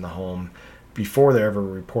deceased in the home before they're ever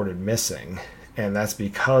reported missing. And that's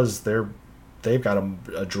because they've got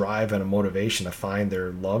a drive and a motivation to find their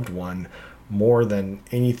loved one more than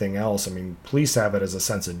anything else. I mean, police have it as a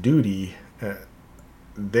sense of duty.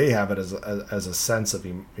 They have it as a sense of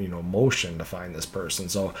emotion to find this person.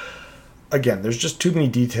 So again, there's just too many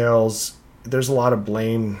details. There's a lot of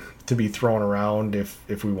blame to be thrown around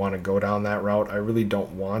if we want to go down that route. I really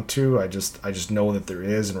don't want to. I just know that there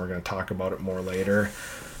is, and we're going to talk about it more later.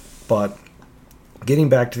 But getting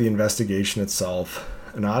back to the investigation itself,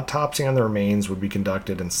 an autopsy on the remains would be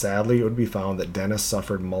conducted, and sadly it would be found that Dennis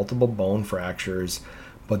suffered multiple bone fractures,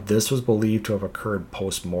 but this was believed to have occurred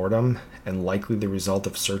post-mortem and likely the result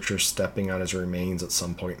of searchers stepping on his remains at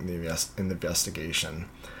some point in the investigation.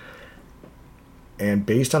 And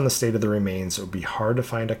based on the state of the remains, it would be hard to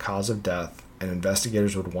find a cause of death, and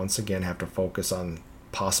investigators would once again have to focus on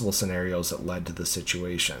possible scenarios that led to the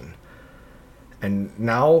situation. And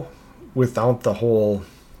now, without the whole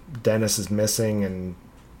Dennis is missing and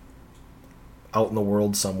out in the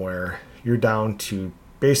world somewhere, you're down to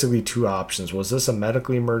basically two options. Was this a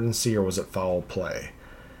medical emergency or was it foul play?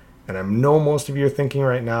 And I know most of you are thinking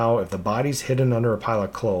right now, if the body's hidden under a pile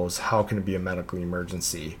of clothes, how can it be a medical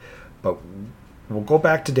emergency? But we'll go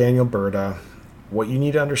back to Daniel Burda. What you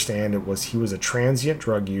need to understand he was a transient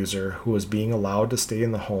drug user who was being allowed to stay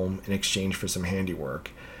in the home in exchange for some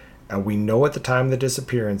handiwork. And we know at the time of the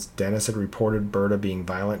disappearance, Dennis had reported Burda being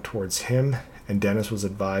violent towards him, and Dennis was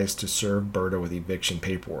advised to serve Burda with eviction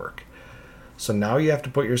paperwork. So now you have to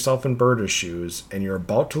put yourself in Burda's shoes, and you're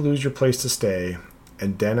about to lose your place to stay,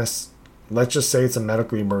 and Dennis, let's just say it's a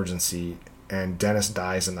medical emergency, and Dennis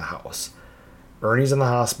dies in the house. Ernie's in the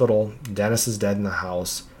hospital, Dennis is dead in the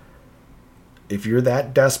house. If you're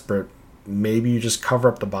that desperate, maybe you just cover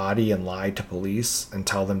up the body and lie to police and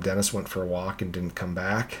tell them Dennis went for a walk and didn't come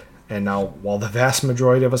back. And now, while the vast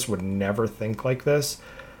majority of us would never think like this,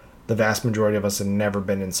 the vast majority of us have never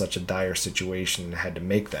been in such a dire situation and had to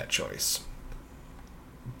make that choice.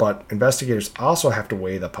 But investigators also have to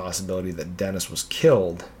weigh the possibility that Dennis was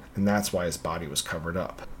killed, and that's why his body was covered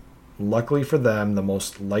up. Luckily for them, the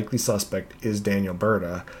most likely suspect is Daniel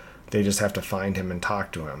Burda. They just have to find him and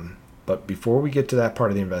talk to him. But before we get to that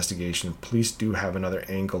part of the investigation, police do have another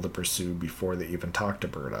angle to pursue before they even talk to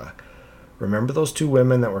Burda. Remember those two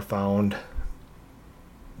women that were found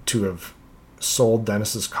to have sold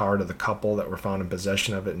Dennis's car to the couple that were found in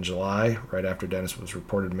possession of it in July, right after Dennis was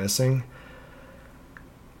reported missing?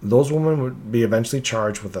 Those women would be eventually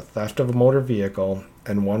charged with the theft of a motor vehicle,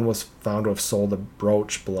 and one was found to have sold a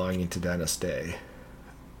brooch belonging to Dennis Day.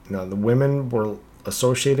 Now, the women were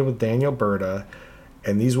associated with Daniel Burda,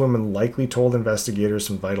 and these women likely told investigators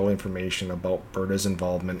some vital information about Burda's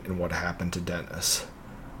involvement in what happened to Dennis.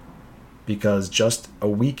 Because just a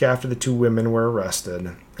week after the two women were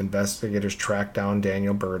arrested, investigators tracked down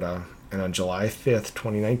Daniel Burda, and on July 5th,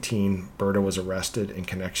 2019, Burda was arrested in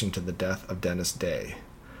connection to the death of Dennis Day.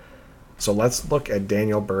 So let's look at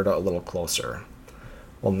Daniel Burda a little closer.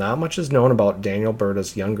 While not much is known about Daniel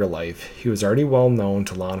Burda's younger life, he was already well known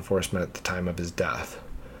to law enforcement at the time of his death.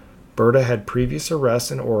 Burda had previous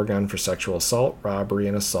arrests in Oregon for sexual assault, robbery,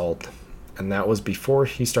 and assault, and that was before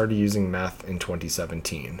he started using meth in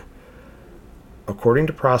 2017. According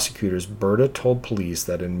to prosecutors, Burda told police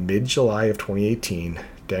that in mid-July of 2018,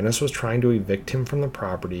 Dennis was trying to evict him from the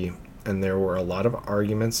property, and there were a lot of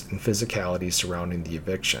arguments and physicality surrounding the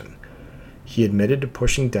eviction. He admitted to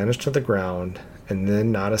pushing Dennis to the ground and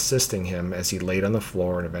then not assisting him as he laid on the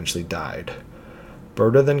floor and eventually died.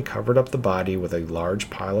 Burda then covered up the body with a large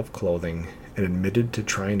pile of clothing and admitted to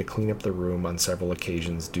trying to clean up the room on several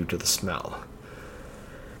occasions due to the smell.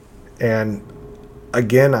 And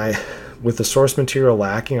again, with the source material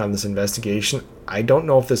lacking on this investigation, I don't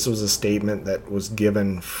know if this was a statement that was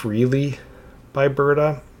given freely by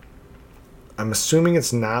Berta. I'm assuming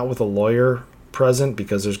it's not with a lawyer present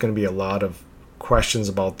because there's going to be a lot of questions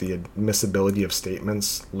about the admissibility of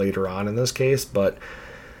statements later on in this case, but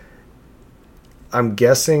I'm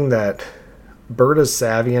guessing that Berta's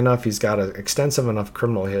savvy enough. He's got an extensive enough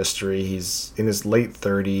criminal history. He's in his late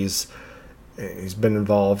 30s. He's been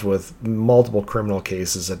involved with multiple criminal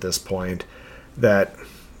cases at this point, that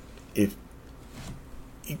if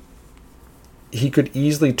he could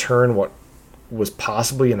easily turn what was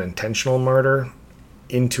possibly an intentional murder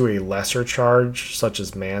into a lesser charge, such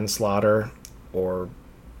as manslaughter or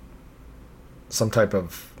some type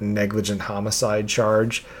of negligent homicide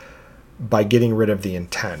charge, by getting rid of the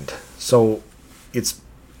intent. So it's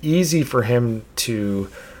easy for him to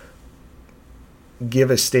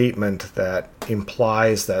give a statement that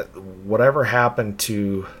implies that whatever happened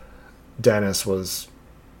to Dennis was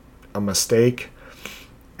a mistake,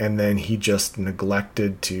 and then he just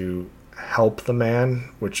neglected to help the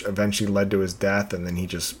man, which eventually led to his death, and then he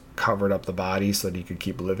just covered up the body so that he could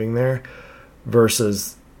keep living there,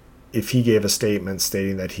 versus if he gave a statement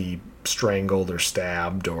stating that he strangled or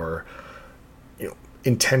stabbed or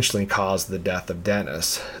intentionally caused the death of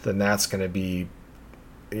Dennis, then that's going to be,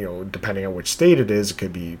 depending on which state it is, it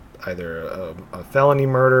could be either a felony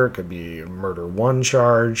murder, it could be a murder one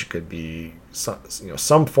charge, it could be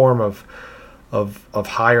some form of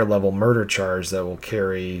higher level murder charge that will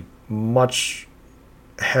carry much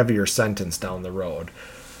heavier sentence down the road.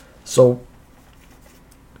 So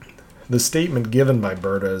the statement given by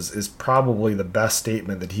Berta is probably the best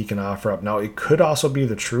statement that he can offer up. Now, it could also be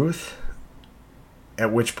the truth,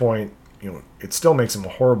 at which point, it still makes him a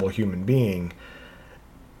horrible human being,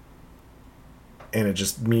 and it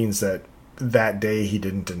just means that day he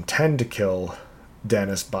didn't intend to kill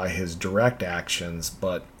Dennis by his direct actions,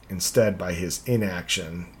 but instead by his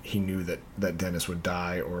inaction. He knew that Dennis would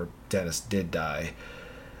die, or Dennis did die,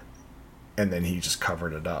 and then he just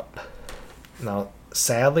covered it up. Now,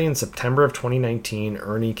 sadly, in September of 2019,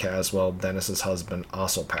 Ernie Caswell, Dennis's husband,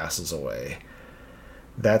 also passes away.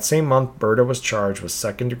 That same month, Berta was charged with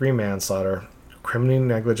second-degree manslaughter, criminally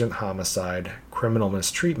negligent homicide, criminal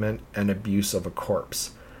mistreatment, and abuse of a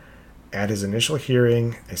corpse. At his initial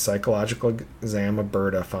hearing, a psychological exam of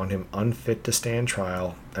Berta found him unfit to stand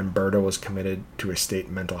trial, and Berta was committed to a state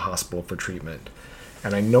mental hospital for treatment.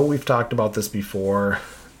 And I know we've talked about this before.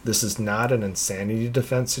 This is not an insanity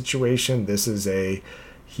defense situation. This is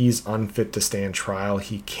he's unfit to stand trial.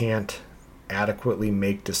 He can't adequately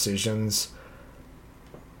make decisions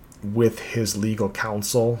with his legal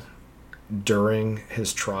counsel during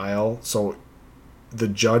his trial. So the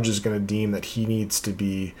judge is going to deem that he needs to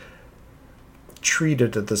be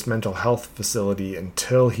treated at this mental health facility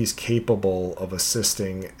until he's capable of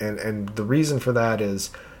assisting. And the reason for that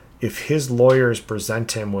is, if his lawyers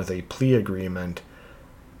present him with a plea agreement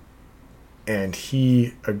and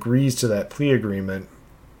he agrees to that plea agreement,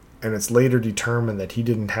 and it's later determined that he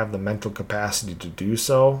didn't have the mental capacity to do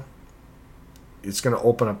so, it's going to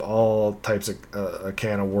open up all types of a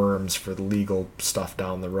can of worms for the legal stuff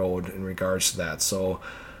down the road in regards to that. So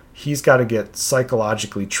he's got to get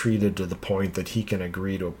psychologically treated to the point that he can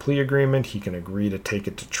agree to a plea agreement. He can agree to take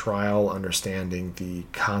it to trial, understanding the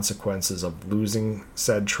consequences of losing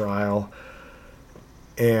said trial.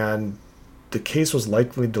 And the case was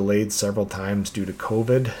likely delayed several times due to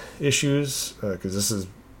COVID issues, because this is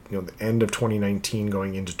the end of 2019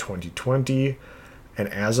 going into 2020. And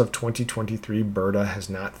as of 2023, Berta has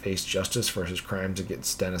not faced justice for his crimes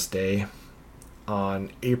against Dennis Day. On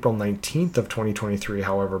April 19th of 2023,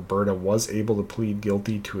 however, Berta was able to plead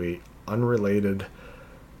guilty to a unrelated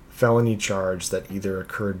felony charge that either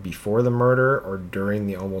occurred before the murder or during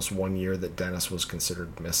the almost 1 year that Dennis was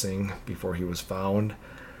considered missing before he was found.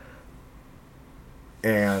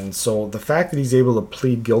 And so the fact that he's able to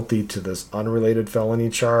plead guilty to this unrelated felony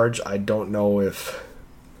charge, I don't know if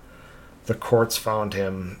the courts found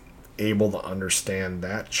him able to understand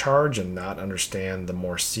that charge and not understand the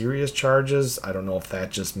more serious charges. I don't know if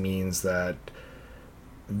that just means that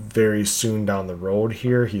very soon down the road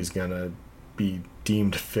here, he's going to be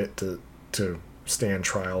deemed fit to stand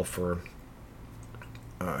trial for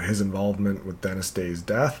his involvement with Dennis Day's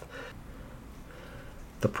death.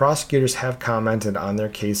 The prosecutors have commented on their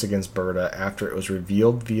case against Berta after it was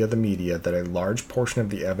revealed via the media that a large portion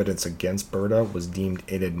of the evidence against Berta was deemed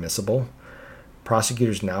inadmissible.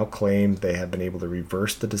 Prosecutors now claim they have been able to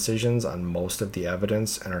reverse the decisions on most of the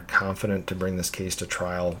evidence and are confident to bring this case to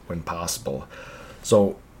trial when possible.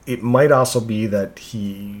 So it might also be that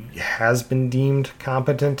he has been deemed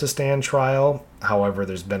competent to stand trial. However,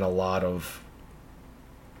 there's been a lot of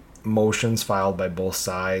motions filed by both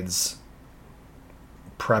sides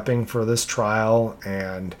prepping for this trial,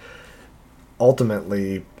 and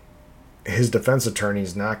ultimately his defense attorney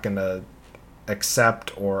is not going to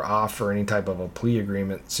accept or offer any type of a plea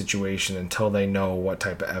agreement situation until they know what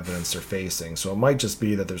type of evidence they're facing. So it might just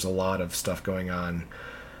be that there's a lot of stuff going on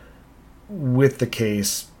with the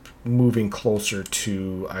case moving closer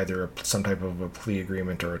to either some type of a plea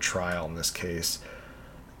agreement or a trial in this case.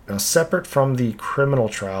 Now, separate from the criminal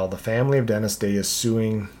trial, the family of Dennis Day is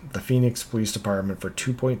suing the Phoenix Police Department for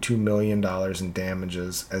 $2.2 million in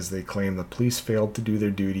damages, as they claim the police failed to do their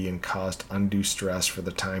duty and caused undue stress for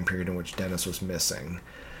the time period in which Dennis was missing.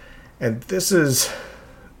 And this is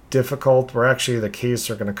difficult. We're actually, the case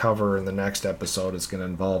we're going to cover in the next episode is going to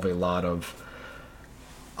involve a lot of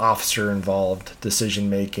officer-involved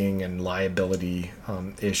decision-making and liability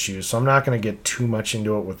issues. So I'm not going to get too much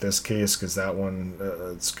into it with this case, because that one,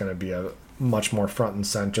 it's going to be a much more front and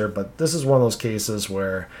center. But this is one of those cases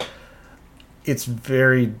where it's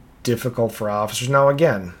very difficult for officers. Now,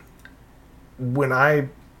 again,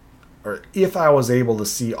 if I was able to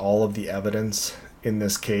see all of the evidence in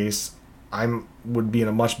this case, would be in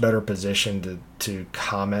a much better position to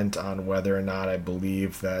comment on whether or not I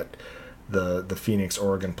believe that the Phoenix,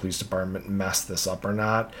 Oregon Police Department messed this up or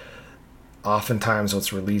not. Oftentimes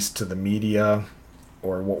what's released to the media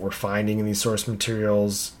or what we're finding in these source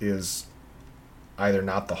materials is either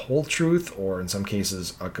not the whole truth, or in some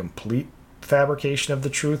cases a complete fabrication of the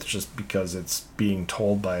truth, just because it's being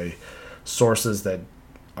told by sources that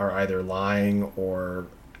are either lying or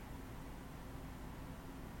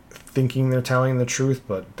thinking they're telling the truth,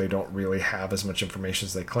 but they don't really have as much information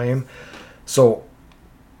as they claim. So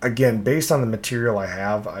again, based on the material I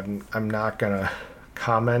have, I'm not gonna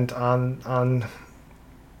comment on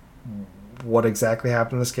what exactly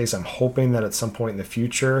happened in this case. I'm hoping that at some point in the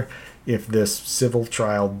future, if this civil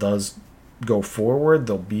trial does go forward,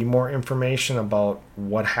 there'll be more information about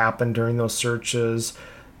what happened during those searches.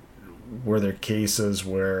 Were there cases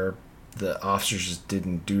where the officers just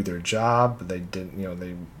didn't do their job? They didn't,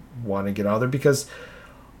 they want to get out of there, because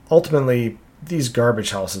ultimately these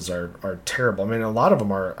garbage houses are terrible. I mean, a lot of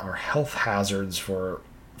them are health hazards for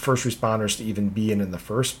first responders to even be in the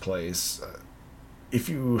first place. If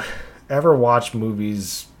you ever watch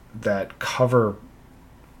movies that cover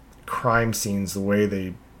crime scenes the way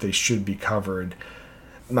they should be covered,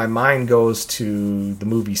 my mind goes to the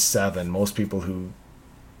movie Seven. Most people who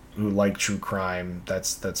like true crime,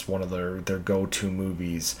 that's one of their go-to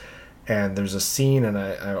movies. And there's a scene, and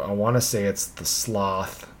I want to say it's the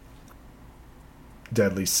sloth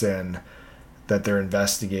deadly sin that they're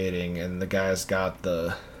investigating, and the guy's got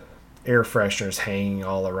the air fresheners hanging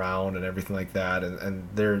all around and everything like that, and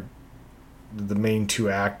they're the main two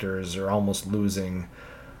actors are almost losing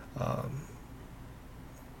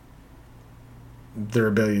their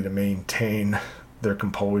ability to maintain their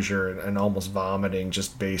composure and almost vomiting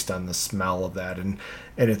just based on the smell of that, and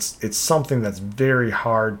it's something that's very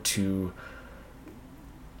hard to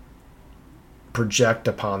project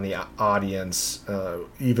upon the audience,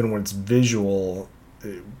 even when it's visual.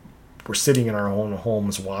 We're sitting in our own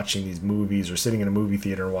homes watching these movies, or sitting in a movie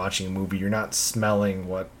theater and watching a movie. You're not smelling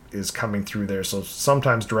what is coming through there. So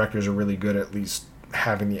sometimes directors are really good at least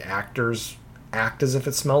having the actors act as if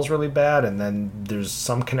it smells really bad, and then there's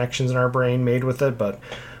some connections in our brain made with it. But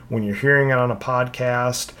when you're hearing it on a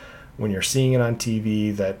podcast, when you're seeing it on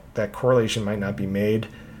TV, that correlation might not be made.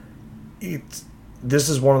 This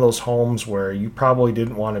is one of those homes where you probably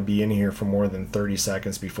didn't want to be in here for more than 30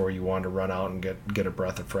 seconds before you wanted to run out and get a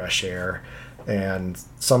breath of fresh air. And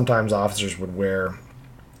sometimes officers would wear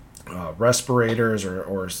respirators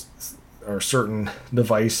or certain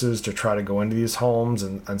devices to try to go into these homes,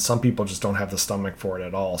 and some people just don't have the stomach for it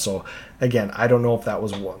at all. So again, I don't know if that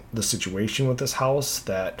was the situation with this house,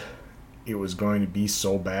 that it was going to be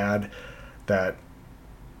so bad that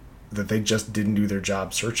they just didn't do their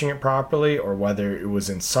job searching it properly, or whether it was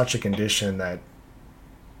in such a condition that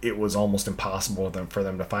it was almost impossible for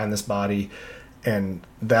them to find this body. And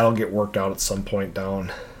that'll get worked out at some point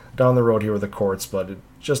down the road here with the courts, but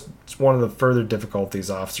it's one of the further difficulties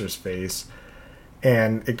officers face.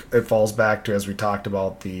 And it falls back to, as we talked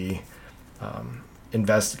about, the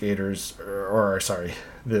investigators,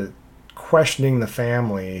 the questioning the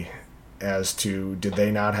family as to, did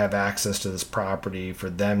they not have access to this property for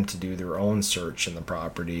them to do their own search in the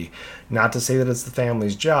property? Not to say that it's the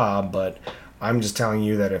family's job, but I'm just telling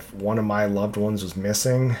you that if one of my loved ones was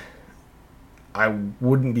missing, I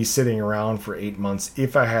wouldn't be sitting around for 8 months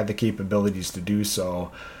if I had the capabilities to do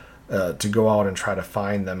so, to go out and try to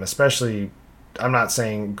find them. Especially, I'm not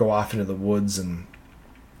saying go off into the woods and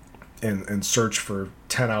and search for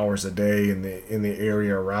 10 hours a day in the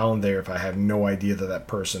area around there if I have no idea that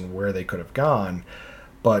person where they could have gone.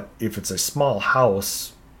 But if it's a small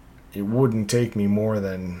house, it wouldn't take me more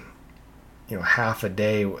than half a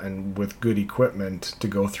day and with good equipment to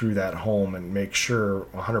go through that home and make sure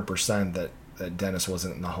 100% that Dennis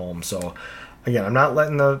wasn't in the home. So again, I'm not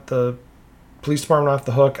letting the police department off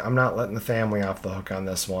the hook. I'm not letting the family off the hook on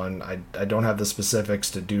this one. I don't have the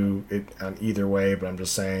specifics to do it on either way, but I'm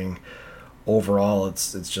just saying overall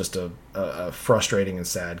it's just a frustrating and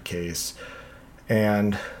sad case.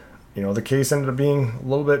 And the case ended up being a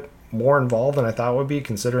little bit more involved than I thought it would be,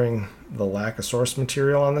 considering the lack of source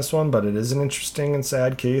material on this one. But it is an interesting and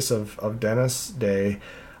sad case of Dennis Day.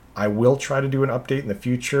 I will try to do an update in the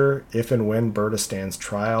future if and when Berta stands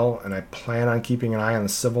trial, and I plan on keeping an eye on the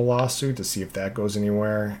civil lawsuit to see if that goes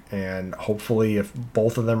anywhere. And hopefully, if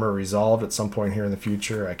both of them are resolved at some point here in the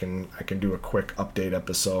future, I can do a quick update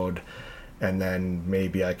episode, and then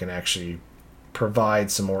maybe I can actually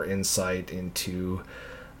provide some more insight into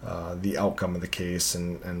the outcome of the case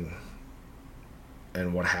and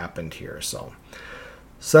what happened here. So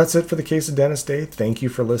that's it for the case of Dennis Day. Thank you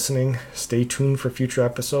for listening. Stay tuned for future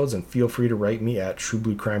episodes, and feel free to write me at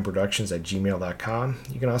truebluecrimeproductions@gmail.com.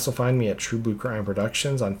 You can also find me at True Blue Crime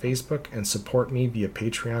Productions on Facebook and support me via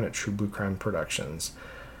Patreon at True Blue Crime Productions.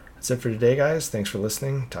 That's it for today, guys. Thanks for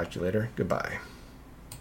listening. Talk to you later. Goodbye.